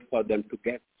big boat for them to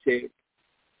get saved.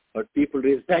 But people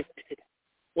rejected.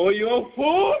 Oh, you're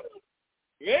fool!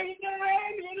 Where is the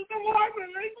rain? Where is the water?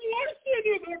 Where is the ocean?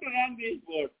 You go to run this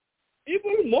boat.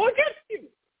 People mocked him.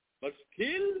 But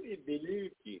still he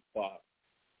believed God.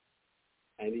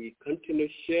 And he continued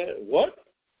to share what?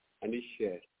 And he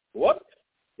shared. What?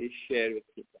 He shared with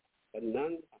people. But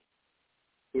none.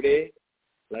 Today,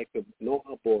 like a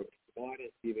Noah boat, God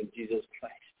has given Jesus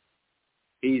Christ.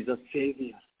 He is a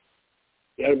Savior.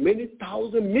 There are many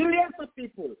thousand, millions of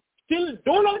people still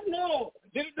do not know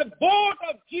there is a boat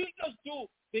of Jesus to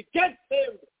be get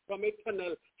saved from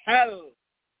eternal hell.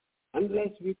 Unless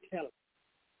we tell,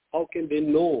 how can they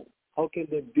know? How can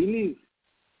they believe?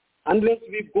 Unless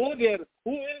we go there,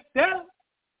 who will tell?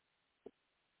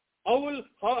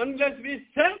 Unless we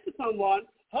send someone,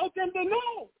 how can they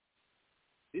know?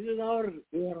 This is our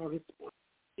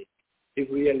responsibility. If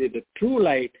really the true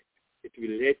light, it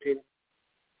will let in.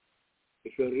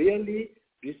 If you really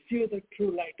receive the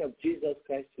true light of Jesus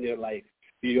Christ in your life,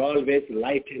 you always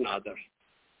lighten others.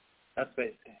 That's what I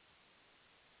say.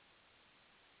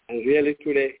 And really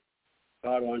today,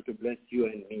 God wants to bless you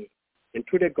and me. And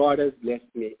today God has blessed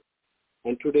me.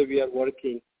 And today we are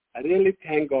working. I really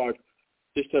thank God,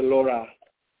 Sister Laura.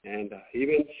 And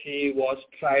even she was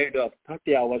tired of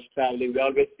 30 hours traveling. We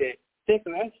always say, take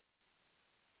rest.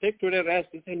 Take today rest.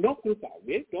 He said, no, Krupa,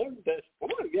 wait, don't rest.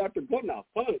 Come on, we have to go now.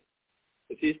 Come on.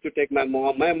 She used to take my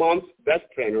mom's best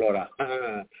friend, Laura.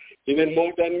 Even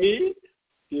more than me,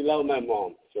 she loved my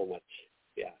mom so much.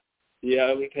 Yeah.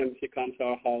 Every time she comes to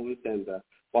our house and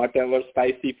whatever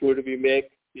spicy food we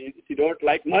make, she don't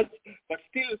like much, but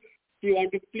still she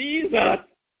wants to please us.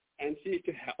 And she used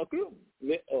to have a group.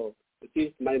 Oh,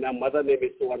 my mother name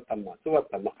is Suvarthamma,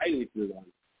 I little one.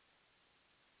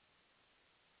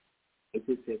 And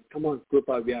she says, come on,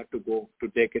 Krupa, we have to go to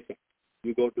take it.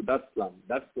 We go to that slum.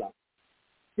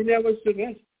 She never used to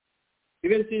rest.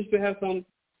 Even she used to have some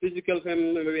physical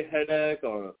maybe headache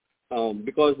or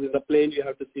because in the plane you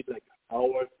have to sit like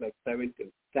hours, like 7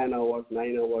 to 10 hours,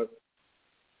 9 hours.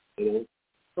 You know,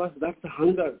 because that's the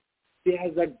hunger. She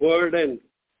has that burning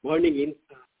inside.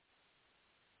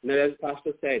 And as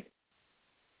Pastor said,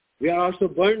 we are also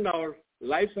burned. Our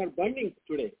lives are burning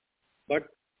today, but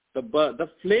the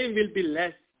flame will be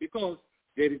less because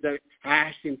there is an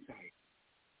ash inside.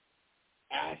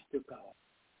 Ash to cover.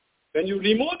 When you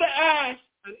remove the ash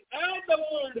and add the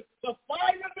wood, the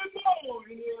fire will go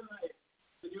in your life.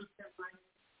 So you can find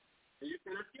it. You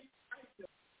cannot keep fire.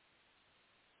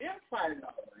 There's fire now,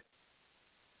 right?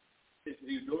 If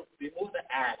you don't remove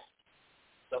the ash,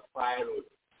 the firewood,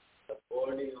 the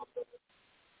burning of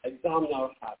the examine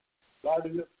our heart. God,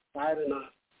 fire in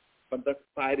us, but the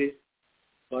fire is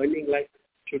burning like it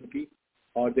should be,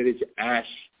 or there is ash.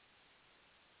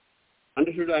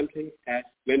 Understood what I'm saying? Ash.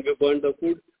 When we burn the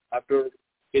food, after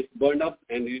it's burned up,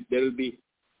 and there will be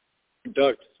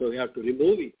dirt, so we have to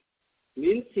remove it,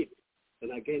 rinse it,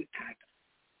 and again add.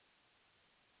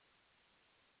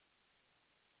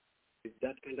 If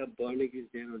that kind of burning is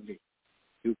there only,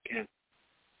 you can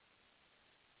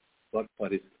work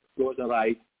for it. Close our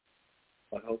eyes.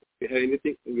 We have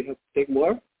anything? We have to take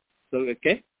more? So,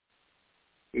 okay?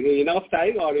 We have enough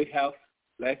time or we have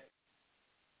less?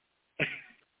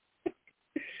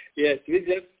 Yes, we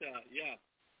just,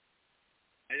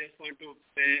 I just want to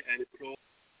pray and close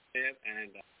there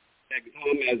and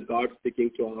examine as God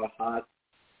speaking to our hearts.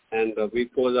 And we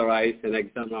close our eyes and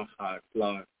examine our hearts,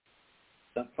 Lord.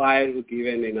 The fire you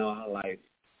given in our life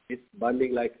is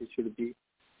burning like it should be.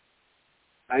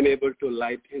 I'm able to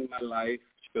lighten my life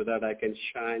so that I can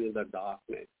shine in the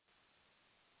darkness.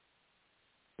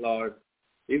 Lord,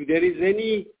 if there is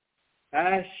any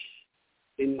ash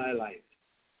in my life,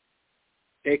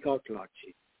 take out, Lord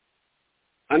Jesus.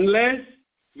 Unless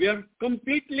we are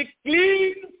completely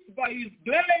cleansed by His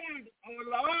blood, our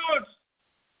Lord,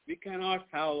 we cannot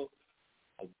have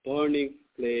a burning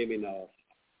flame in our heart.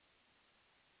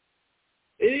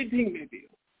 Anything may be.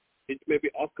 It may be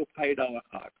occupied our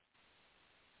heart.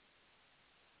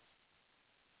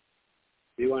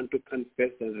 We want to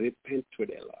confess and repent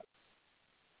today, Lord.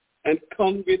 And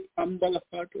come with humble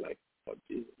heart like Lord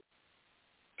Jesus.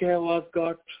 Chaos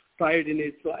got pride in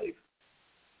his life.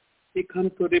 He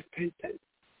comes to repentance.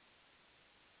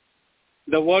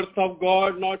 The words of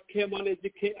God not came on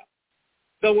Ezekiel.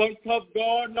 The words of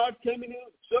God not came in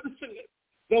Jerusalem.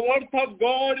 The words of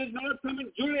God is not come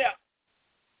in Judea.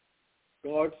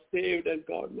 God saved and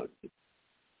God mercy.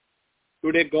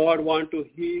 Today God wants to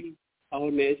heal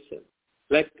our nation.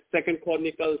 Like 2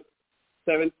 Chronicles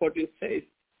 7:14 says,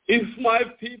 if my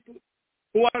people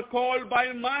who are called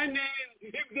by my name,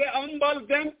 if they humble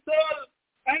themselves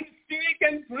and speak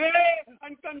and pray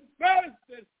and confess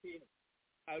their sin,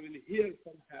 I will hear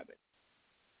from heaven.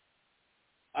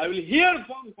 I will hear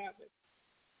from heaven.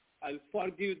 I will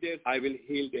forgive their, I will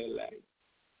heal their land.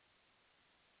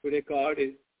 Today God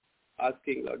is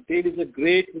asking, Lord, there is a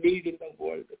great need in the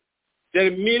world. There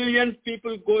are millions of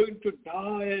people going to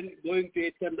die and going to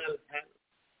eternal hell.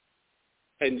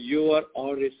 And your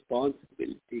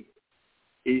responsibility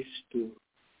is to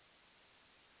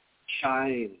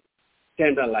shine,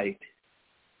 send a light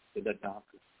in the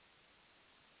darkness.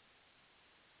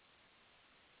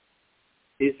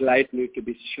 His light needs to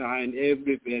be shined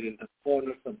everywhere in the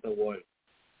corners of the world.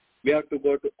 We have to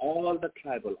go to all the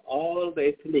tribal, all the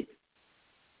ethnic,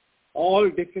 all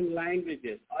different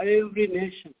languages, every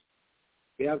nation.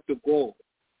 We have to go.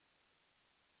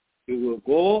 You will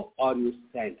go or you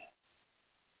stand,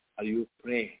 or you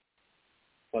pray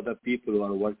for the people who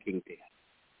are working there.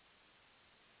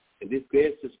 And this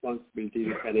great responsibility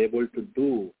we can able to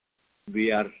do.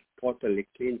 We are totally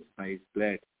cleansed by His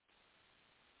blood.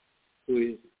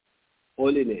 Through His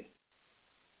holiness,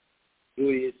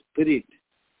 through His Spirit,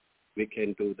 we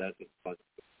can do that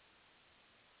responsibility.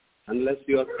 Unless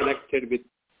you are connected with,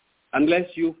 unless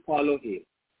you follow Him,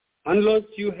 unless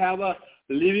you have a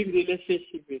living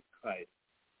relationship with Christ,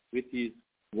 with His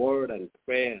word and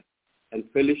prayer and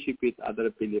fellowship with other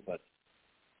believers,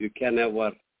 you can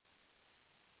never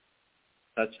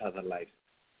touch other lives.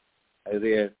 I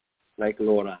read like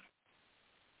Laura,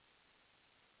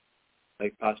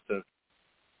 like Pastor.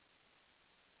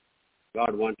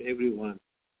 God wants everyone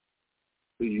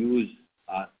to use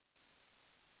us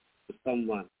to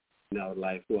someone in our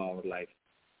life, to our life,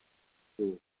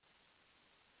 to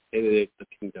elevate the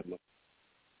kingdom of God.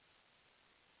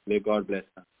 May God bless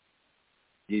us.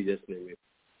 In Jesus' name.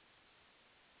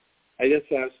 I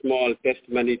just have a small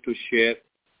testimony to share.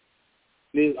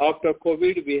 Please, after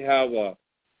COVID, we have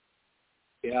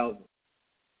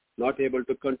not able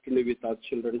to continue with our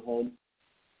children home.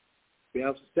 We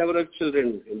have several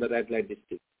children in the red light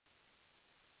district.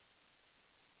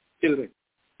 Children,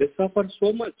 they suffer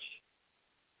so much.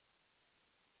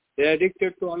 They are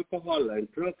addicted to alcohol and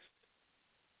drugs.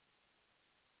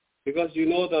 Because you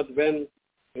know that when,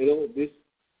 these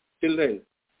children,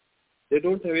 they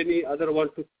don't have any other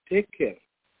one to take care.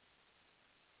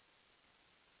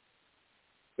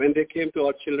 When they came to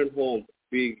our children's home,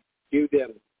 we give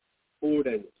them food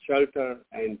and shelter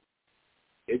and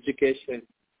education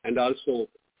and also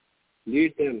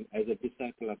lead them as a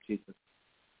disciple of Jesus.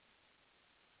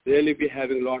 Really be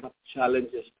having a lot of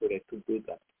challenges today to do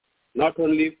that. Not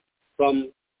only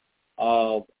from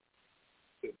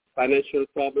financial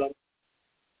problem,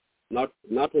 Not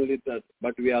only that,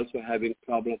 but we are also having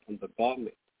problem from the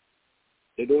government.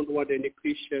 They don't want any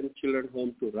Christian children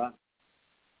home to run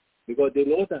because they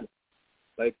know that,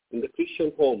 like in the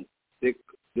Christian home, they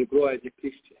grow as a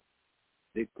Christian.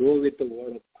 They grow with the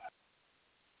Word of God.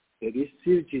 They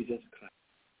receive Jesus Christ.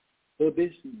 So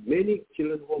there's many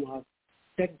children home have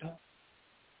checked out.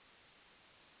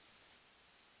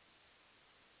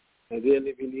 And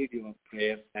really, we need your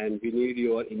prayer and we need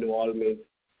your involvement.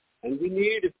 And we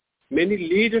need many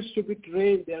leaders to be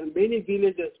trained. There are many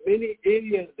villages, many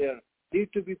areas there need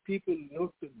to be people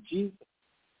know to Jesus.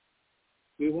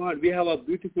 We have a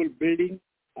beautiful building.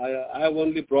 I have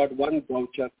only brought one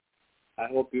voucher. I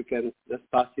hope you can just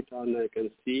pass it on. I can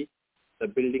see the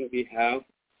building we have.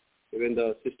 Even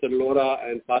the Sister Laura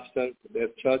and Pastor, their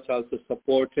church also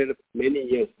supported many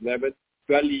years, 11,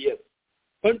 12 years.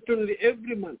 Continually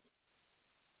every month,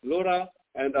 Laura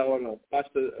and our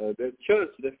pastor, their church,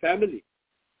 their family,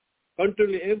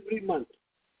 continually every month,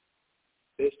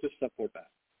 they used to support us.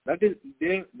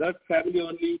 That family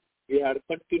only, we had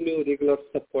continued regular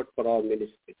support for our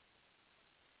ministry.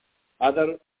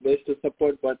 Other they used to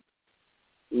support, but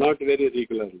not very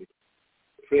regularly.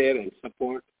 Prayer and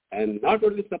support, and not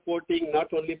only supporting,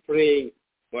 not only praying,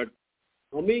 but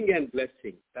coming and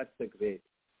blessing. That's the great.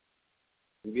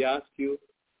 We ask you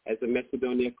as a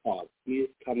Macedonia call, please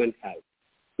come and help.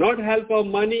 Not help of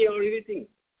money or anything.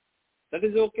 That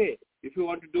is okay if you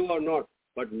want to do or not.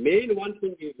 But main one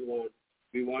thing is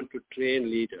we want to train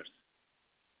leaders.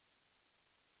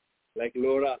 Like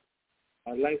Laura,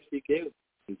 her life she gave.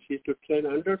 And she's to train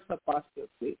hundreds of pastors.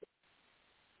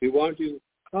 We want you to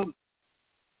come.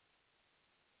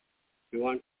 We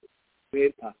want to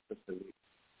train pastors and leaders.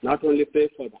 Not only pray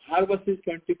for the harvest is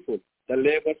plentiful, the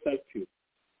labors are few.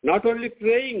 Not only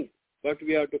praying, but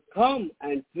we have to come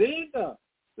and train the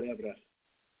laborers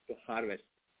to harvest.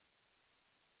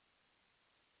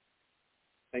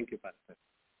 Thank you, Pastor.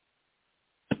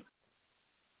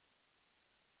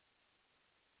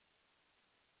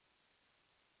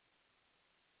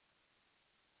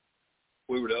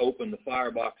 We were to open the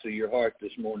firebox of your heart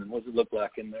this morning, what does it look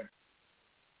like in there?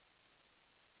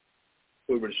 If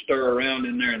we were to stir around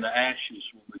in there in the ashes,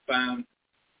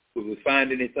 would we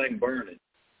find anything burning?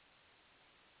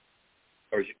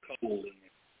 Or is it cold in there?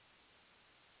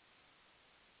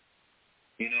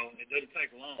 You know, it doesn't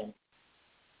take long.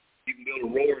 You can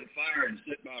build a roaring fire and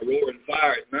sit by a roaring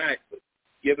fire at night, but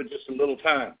give it just a little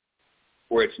time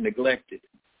where it's neglected.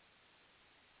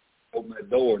 Open that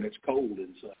door and it's cold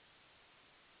inside.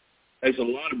 There's a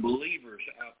lot of believers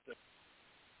out there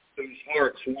whose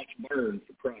hearts once burned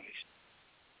for Christ.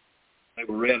 They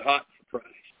were red hot for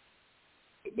Christ.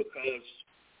 But because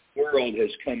the world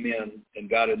has come in and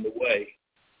got in the way,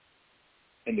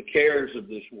 and the cares of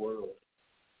this world,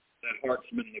 that heart's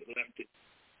been neglected.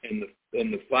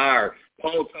 And the fire.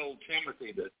 Paul told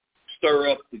Timothy to stir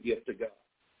up the gift of God.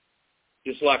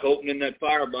 Just like opening that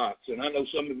firebox. And I know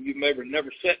some of you may have never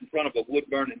sat in front of a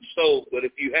wood-burning stove, but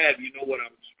if you have, you know what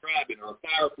I'm describing, or a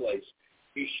fireplace.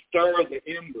 You stir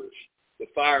the embers, the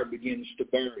fire begins to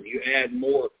burn. You add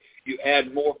more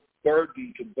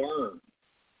burden to burn.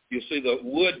 You see, the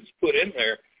wood's put in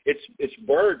there, it's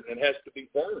burden. It has to be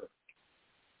burned.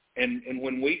 And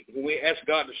when we ask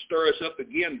God to stir us up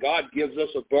again, God gives us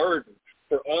a burden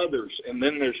for others, and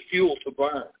then there's fuel to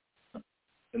burn.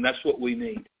 And that's what we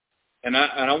need. And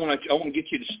I want to get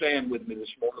you to stand with me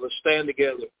this morning. Let's stand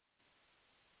together.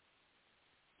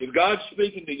 If God's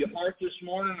speaking to your heart this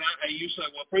morning, and you say,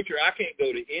 well, preacher, I can't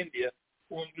go to India.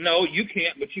 Well, no, you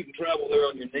can't, but you can travel there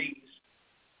on your knees.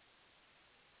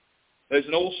 There's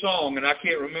an old song, and I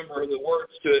can't remember the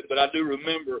words to it, but I do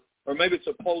remember, or maybe it's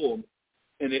a poem,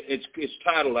 and it's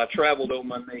titled, I Traveled on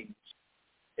My Knees.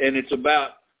 And it's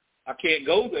about, I can't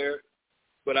go there,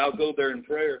 but I'll go there in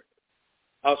prayer.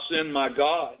 I'll send my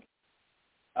God.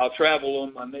 I'll travel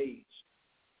on my knees.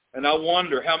 And I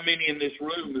wonder how many in this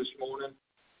room this morning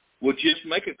would just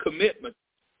make a commitment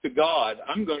to God.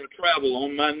 I'm going to travel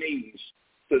on my knees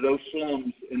to those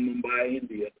slums in Mumbai,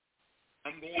 India.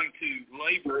 I'm going to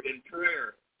labor in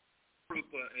prayer,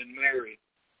 Krupa and Mary,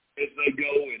 as they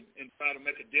go and try to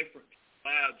make a difference in the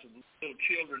lives of little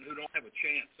children who don't have a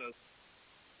chance. So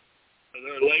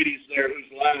there are ladies there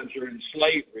whose lives are in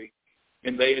slavery,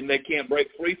 and they can't break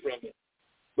free from it.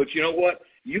 But you know what?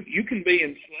 You can be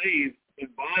enslaved in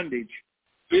bondage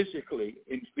physically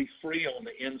and be free on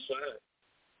the inside.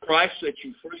 Christ set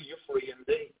you free. You're free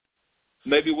indeed.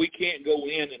 Maybe we can't go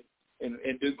in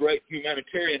and do great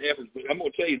humanitarian efforts, but I'm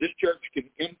going to tell you, this church can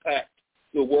impact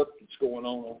the work that's going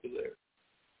on over there.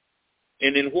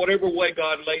 And in whatever way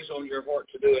God lays on your heart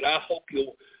to do it, I hope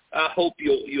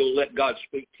you'll let God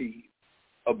speak to you.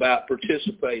 about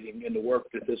participating in the work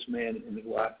that this man and his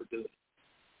wife are doing.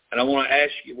 And I want to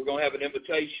ask you, we're going to have an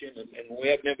invitation, and when we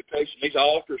have an invitation, these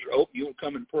altars are open. You want to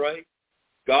come and pray?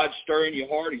 God's stirring your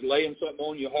heart. He's laying something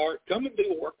on your heart. Come and do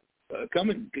the work. Come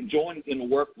and join in the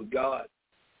work with God.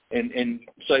 And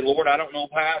say, Lord, I don't know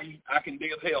how I can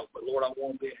be of help, but Lord, I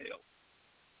want to be of help.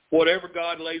 Whatever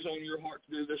God lays on your heart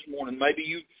to do this morning, maybe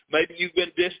you've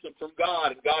been distant from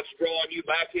God, and God's drawing you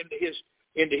back into His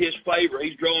favor.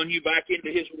 He's drawing you back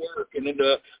into His work and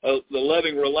into the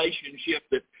loving relationship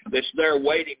that's there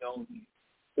waiting on you.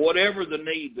 Whatever the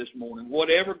need this morning,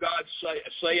 whatever God's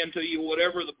saying to you,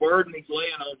 whatever the burden He's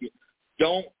laying on you,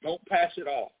 don't pass it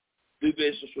off. Do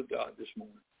business with God this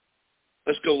morning.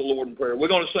 Let's go to the Lord in prayer. We're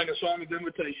going to sing a song of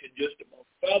invitation in just a moment.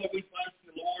 Father, we thank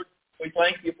you, Lord. We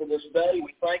thank you for this day.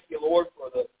 We thank you, Lord,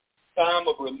 for the time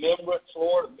of remembrance,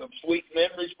 Lord, of sweet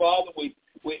memories, Father.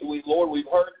 Lord, we've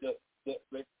heard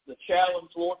the challenge,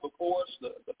 Lord, before us,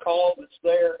 the call that's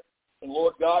there. And,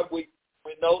 Lord God, we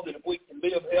know that if we can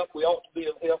be of help, we ought to be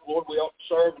of help. Lord, we ought to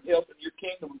serve and help in your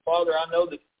kingdom. And, Father, I know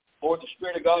that, Lord, the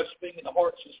Spirit of God is speaking in the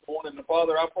hearts this morning. And,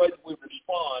 Father, I pray that we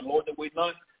respond, Lord, that we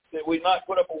not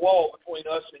put up a wall between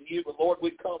us and you, but, Lord,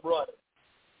 we come running.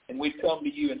 And we come to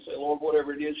you and say, Lord,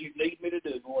 whatever it is you need me to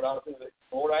do, Lord, I'll do it.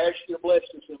 Lord, I ask you to bless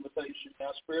this invitation. Now,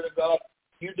 Spirit of God,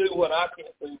 you do what I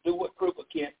can't do. Do what Krupa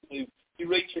can't do. You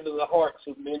reach into the hearts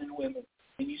of men and women,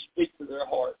 and you speak to their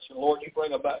hearts. And, Lord, you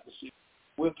bring about decision.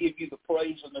 We'll give you the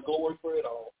praise and the glory for it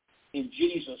all. In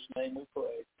Jesus' name we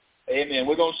pray. Amen.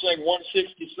 We're going to sing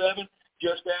 167,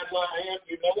 Just As I Am.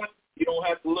 You know it. You don't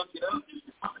have to look it up.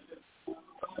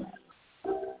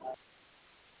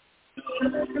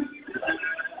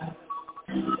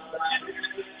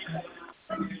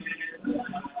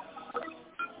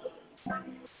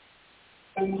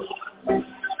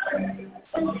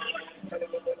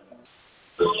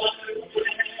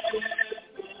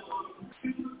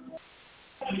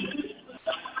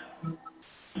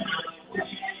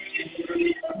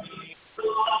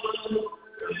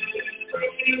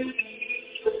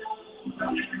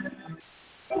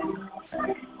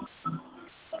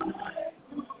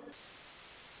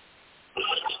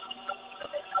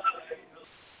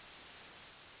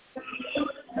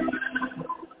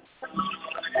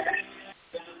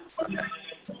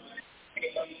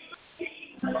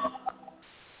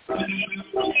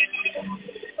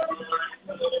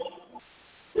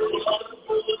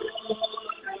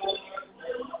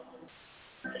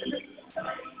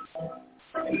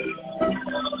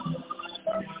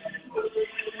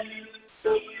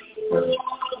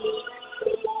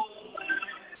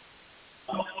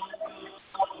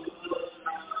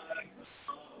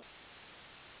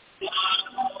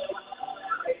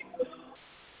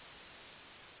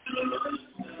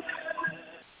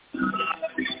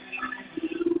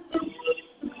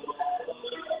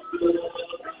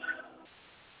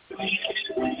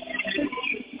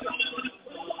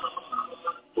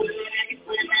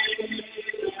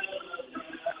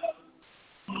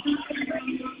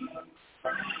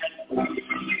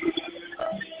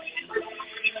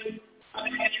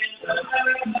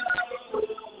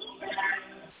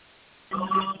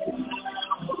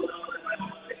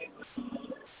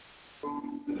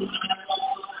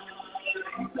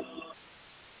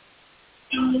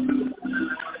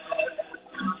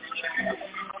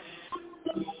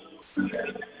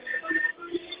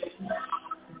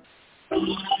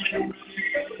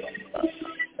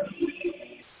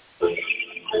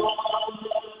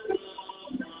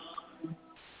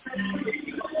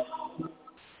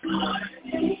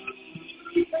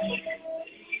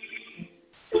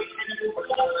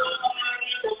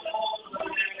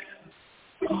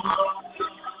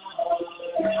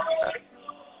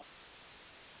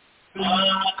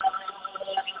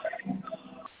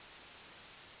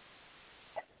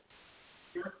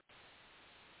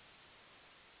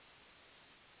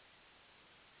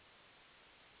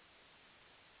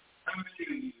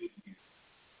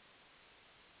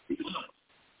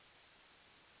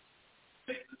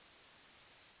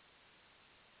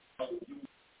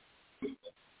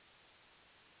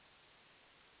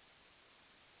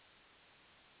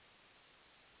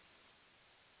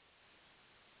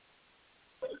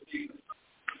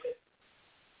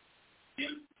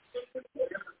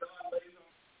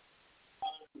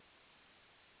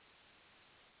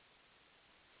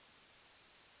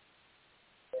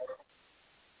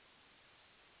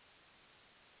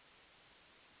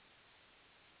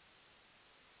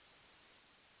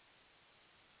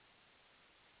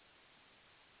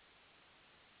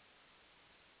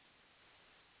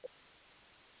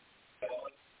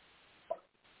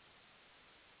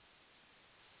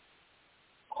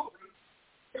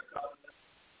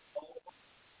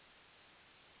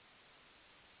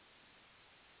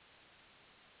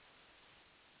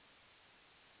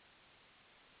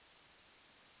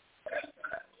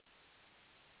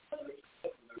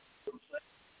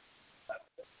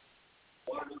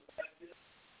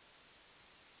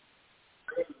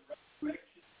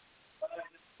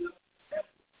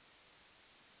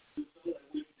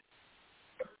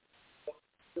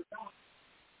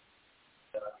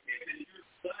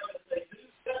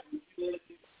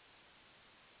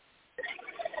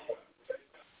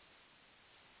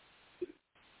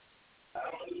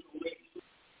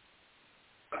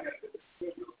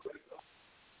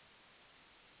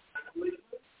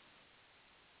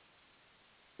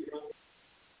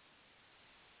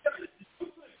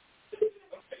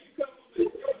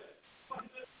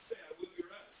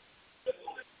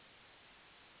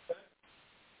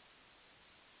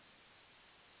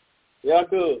 You have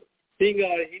to sing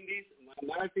our Hindi,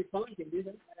 Marathi song, Hindi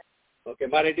song? Okay,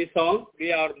 Marathi song.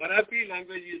 Our Marathi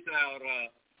language is our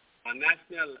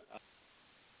national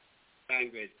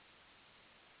language.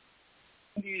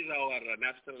 Hindi is our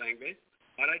national language.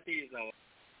 Marathi is our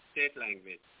state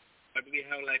language. But we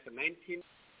have like 19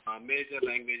 major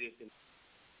languages in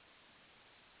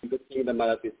sing the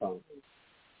Marathi song.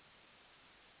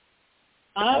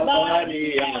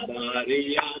 Abari,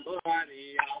 abari,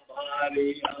 abari, abari,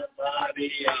 abari, abari,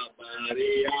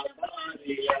 abari,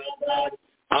 abari.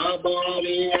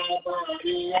 Abari,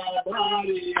 abari,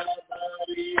 abari,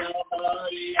 abari,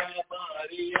 abari,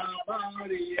 abari,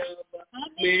 abari,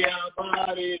 abari,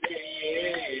 abari, re,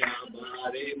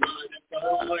 abari, man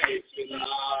ko isla.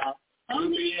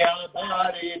 Ami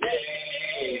abari re,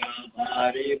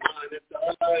 abari, man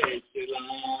ko isla.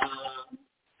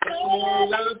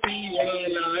 Kala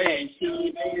piyala Yeshu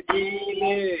ne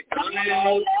dile, kaya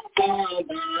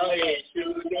saga Yeshu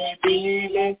ne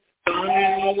dile.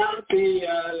 Kala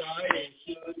piyala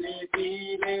Yeshu ne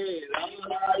dile,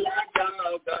 rala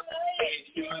jaga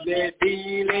Yeshu ne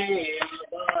dile,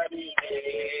 abari re,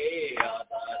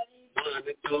 abari man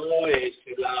ko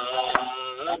isla,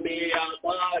 ami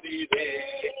abari re,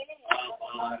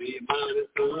 abari man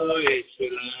ko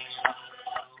isla.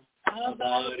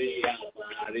 Abari,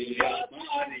 abari,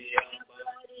 abari,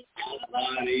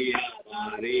 abari,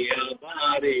 abari,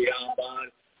 abari,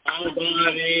 abari.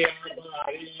 Abari,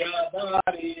 abari, abari,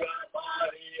 abari,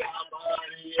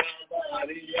 abari,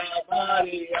 abari,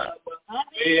 abari,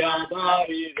 abari,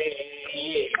 abari, re,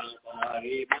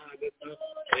 abari, magta,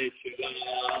 Ishla,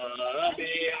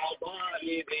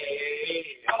 abari, re,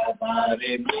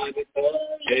 abari, magta,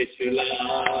 Ishla.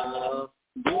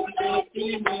 Gunati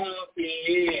maafi,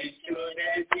 Yeshune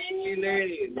dile,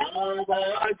 nava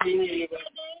jivan,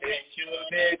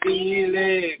 Yeshune dile,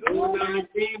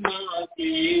 gunati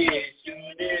maafi,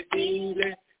 Yeshune dile,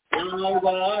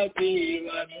 nava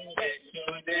jivan,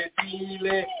 Yeshune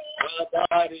dile,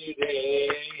 abari re,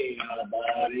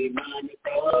 abari man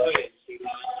ko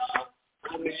Yeshua,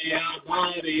 ami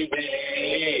abari re,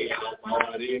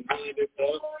 abari man ko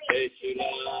Yeshua.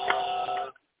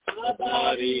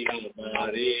 Abari,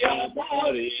 abari,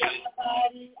 abari,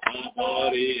 abari,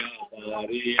 abari,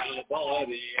 abari, abari,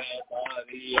 abari,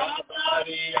 abari,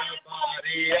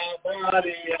 abari,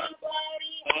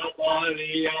 abari,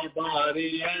 abari,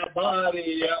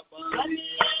 abari, abari,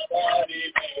 abari,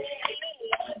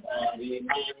 abari,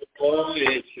 man ko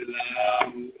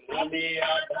Islam, ami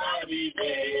abari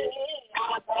re,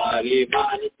 abari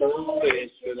man ko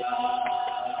Islam.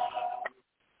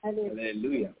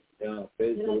 Hallelujah. Yeah,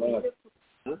 praise the Lord.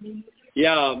 Huh?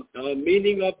 Yeah,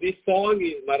 meaning of this song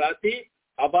is Marathi.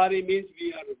 Abari means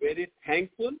we are very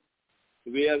thankful.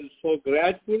 We are so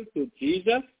grateful to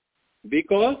Jesus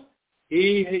because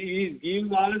He is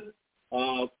giving us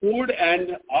food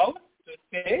and house to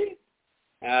stay.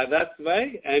 That's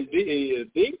why and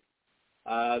drink.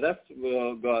 That's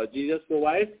God, Jesus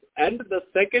provides. And the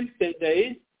second stage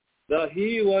is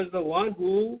He was the one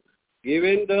who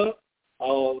given the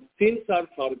sins are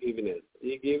forgiveness.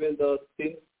 He given the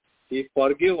sins. He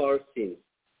forgive our sins.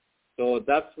 So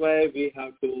that's why we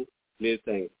have to give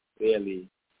thanks, really.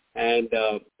 And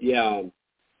we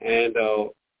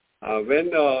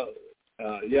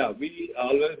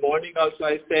always morning also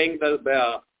I sang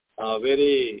the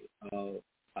very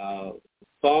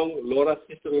song,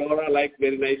 Sister Laura, like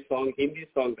very nice song, Hindi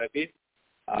song that is.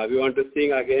 We want to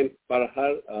sing again for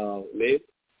her name.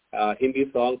 Hindi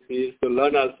songs she used to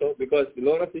learn also because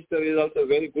Laura sister is also a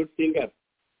very good singer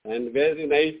and very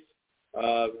nice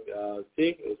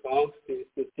songs she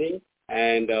used to sing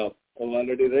and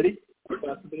already ready?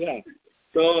 Yeah.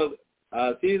 So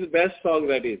she is the best song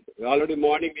that is. Already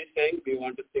morning we sang, we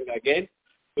want to sing again.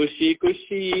 Kushi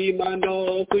kushi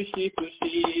mano, kushi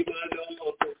kushi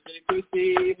mano, kushi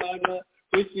kushi mano,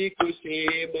 kushi kushi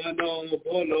mano,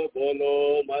 bolo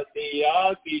bolo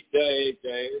masiya ki jai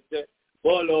jai jai.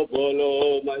 बोलो बोलो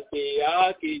मसीहा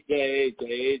की जय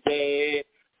जय जय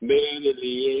मेरे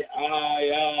लिए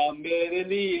आया मेरे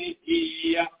लिए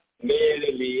जिया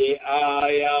मेरे लिए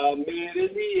आया मेरे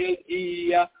लिए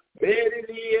जिया मेरे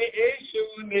लिए यीशु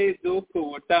ने दुख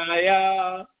उठाया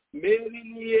मेरे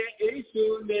लिए यीशु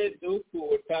ने दुख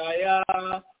उठाया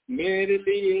मेरे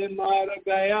लिए मार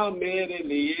गया मेरे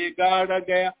लिए गाड़ा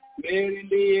गया मेरे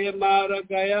लिए मार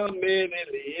गया मेरे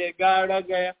लिए गाड़ा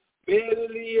गया मेरे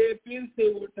लिए फिर से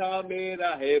उठा मेरा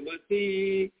है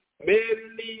मसीह मेरे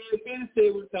लिए फिर से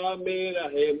उठा मेरा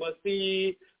है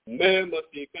मसीह मैं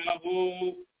मसीह का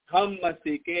हूँ हम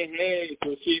मसीह के हैं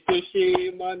खुशी खुशी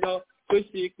मनो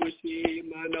खुशी खुशी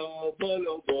मनो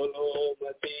बोलो बोलो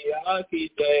मसीहा की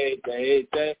जय जय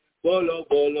जय Bolo,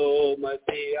 bolo,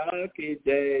 Masiya ki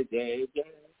jai, jai, jai.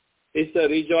 It's a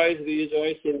rejoice,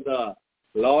 rejoice in the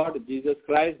Lord Jesus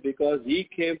Christ, because He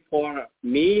came for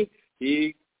me.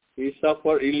 He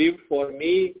suffered, He lived for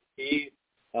me. He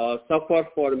suffered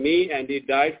for me, and He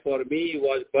died for me. He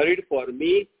was buried for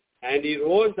me, and He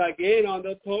rose again on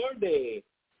the third day.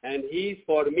 And He's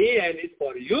for me, and He's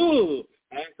for you.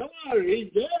 And come on,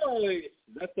 rejoice.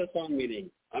 That's the song meaning.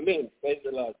 Amen. Praise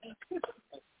the Lord.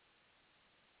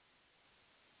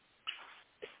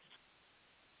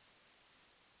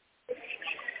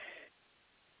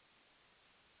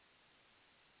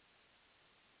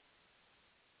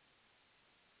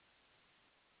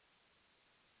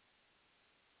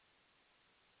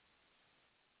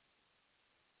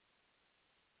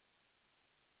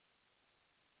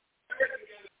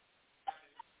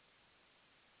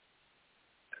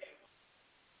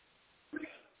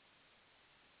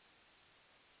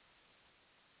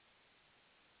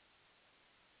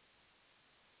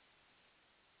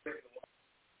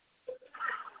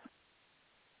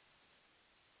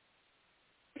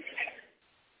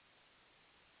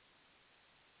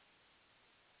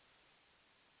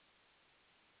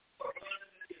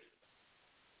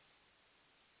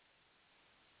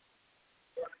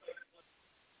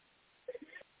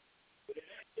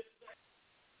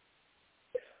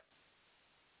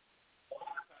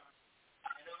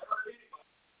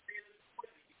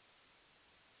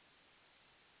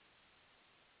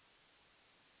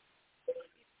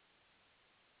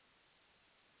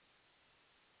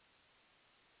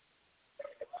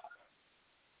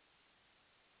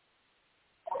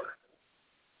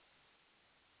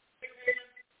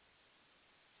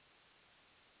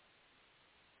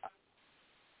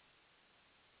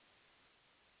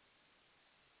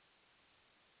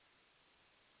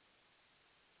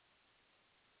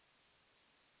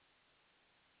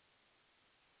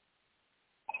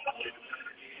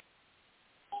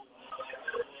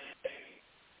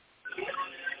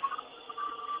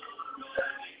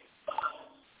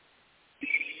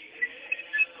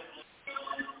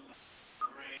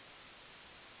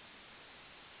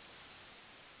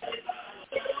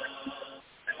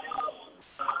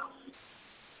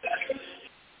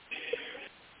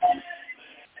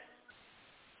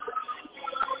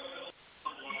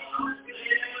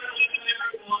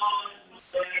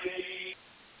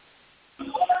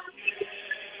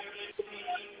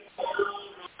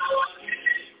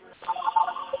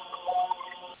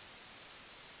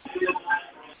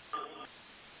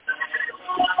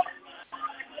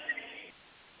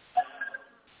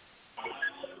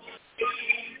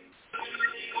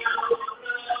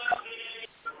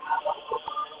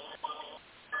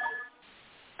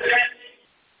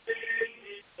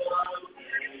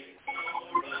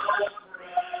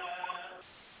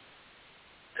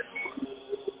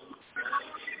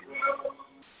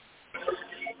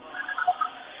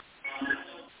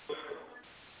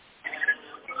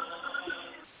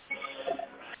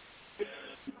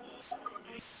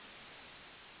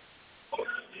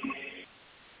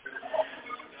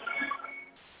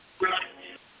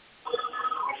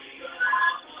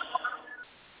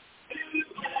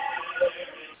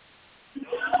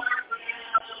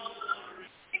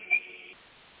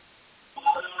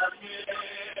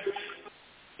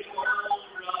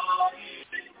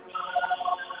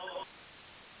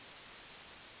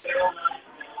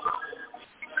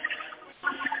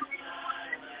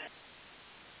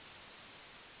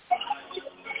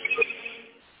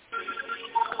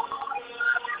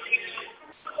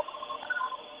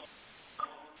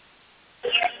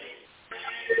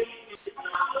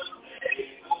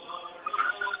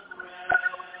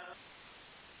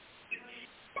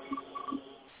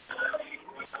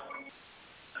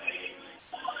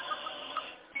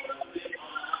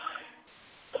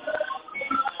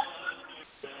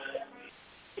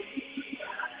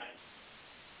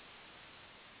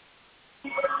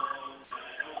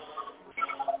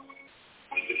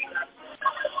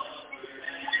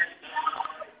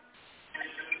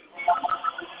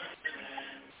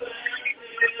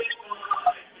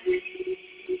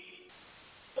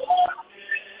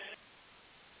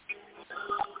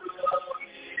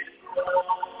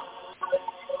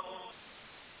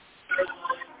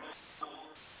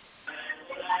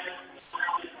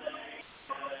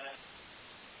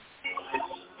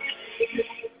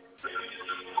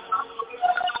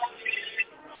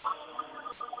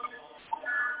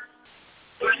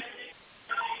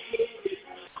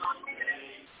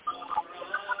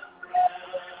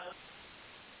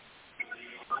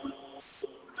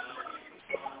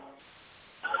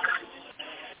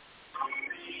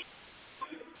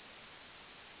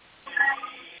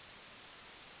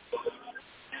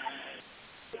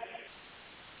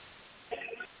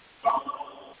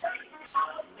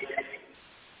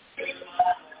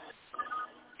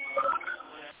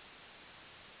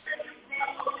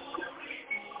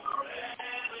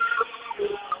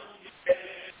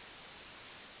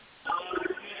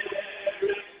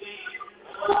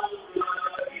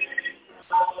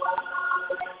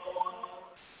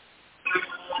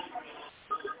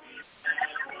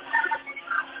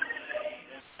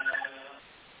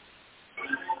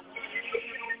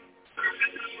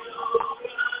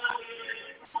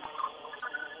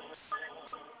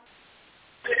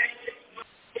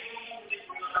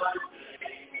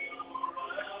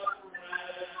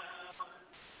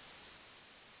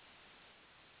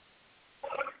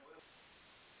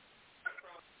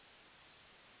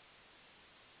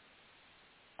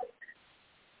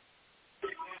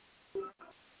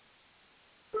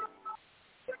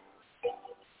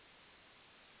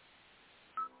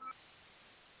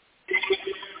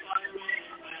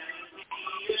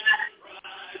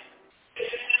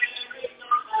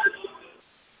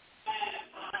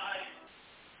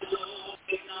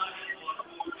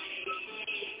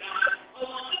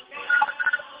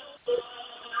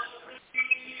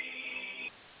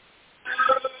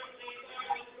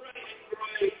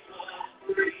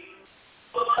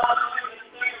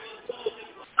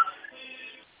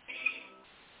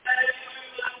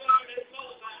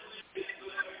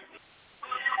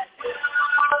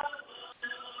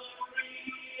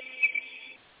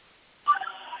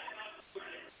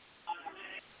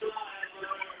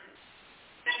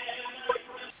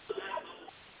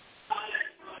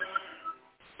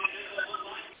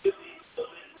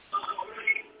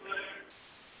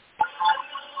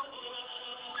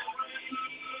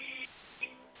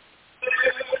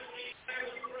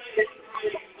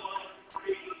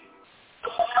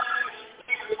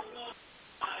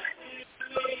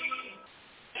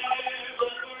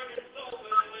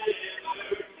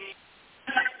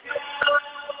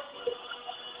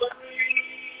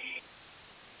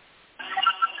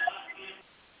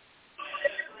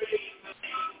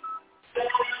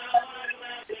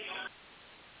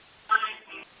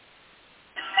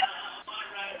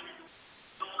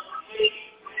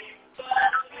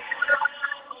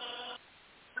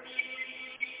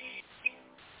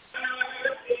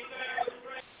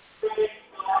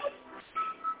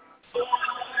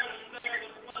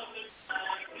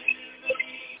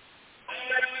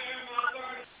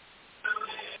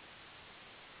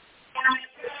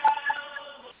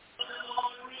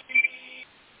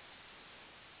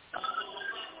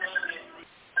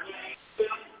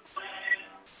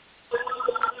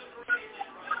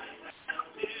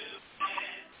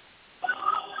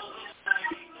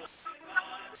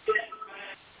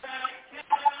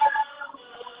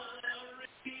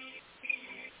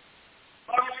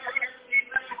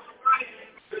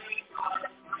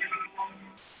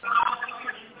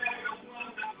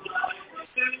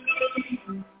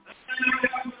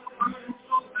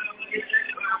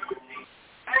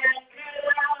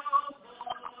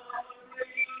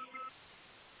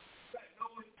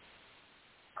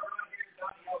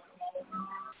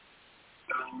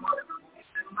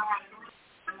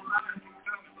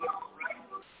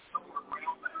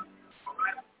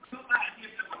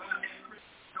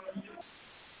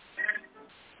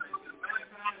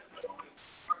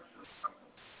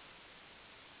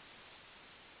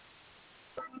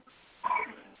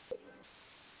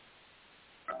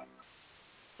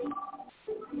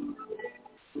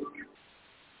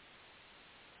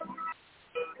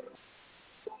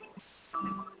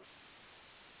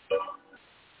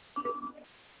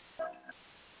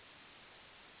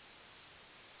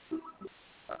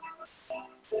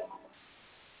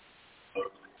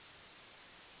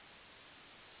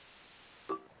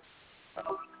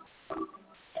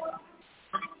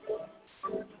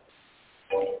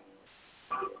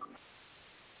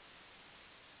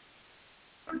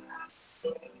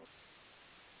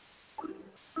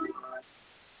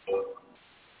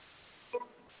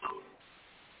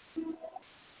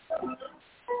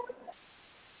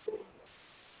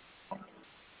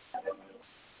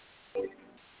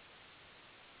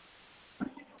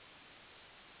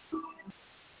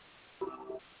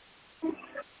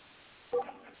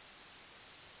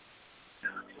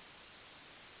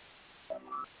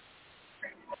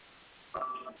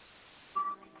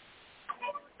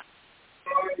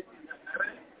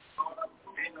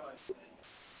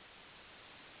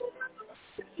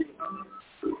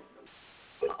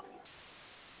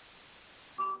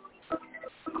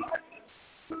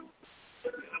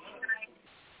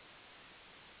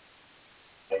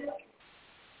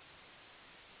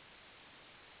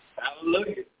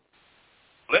 Hallelujah.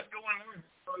 Let's go in there and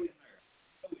pray in there.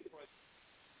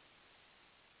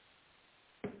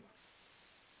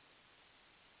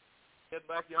 Head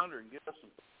back yonder and get us some.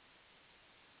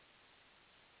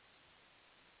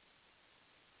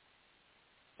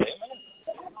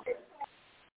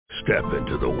 Step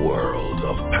into the world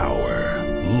of power,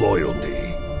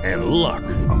 loyalty, and luck.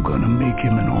 I'm gonna make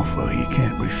him an offer he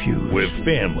can't refuse. With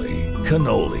family,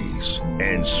 cannolis,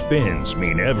 and spins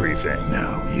mean everything.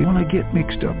 Now, you wanna get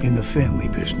mixed up in the family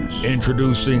business.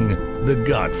 Introducing The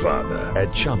Godfather at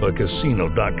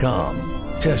ChumbaCasino.com.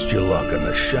 Test your luck in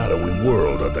the shadowy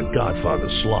world of The Godfather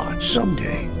slot.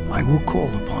 Someday, I will call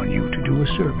upon you to do a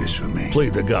service for me. Play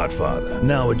The Godfather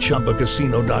now at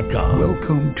ChumbaCasino.com.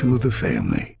 Welcome to the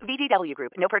family. VGW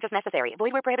Group. No purchase necessary.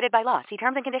 Void where prohibited by law. See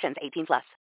terms and conditions. 18+.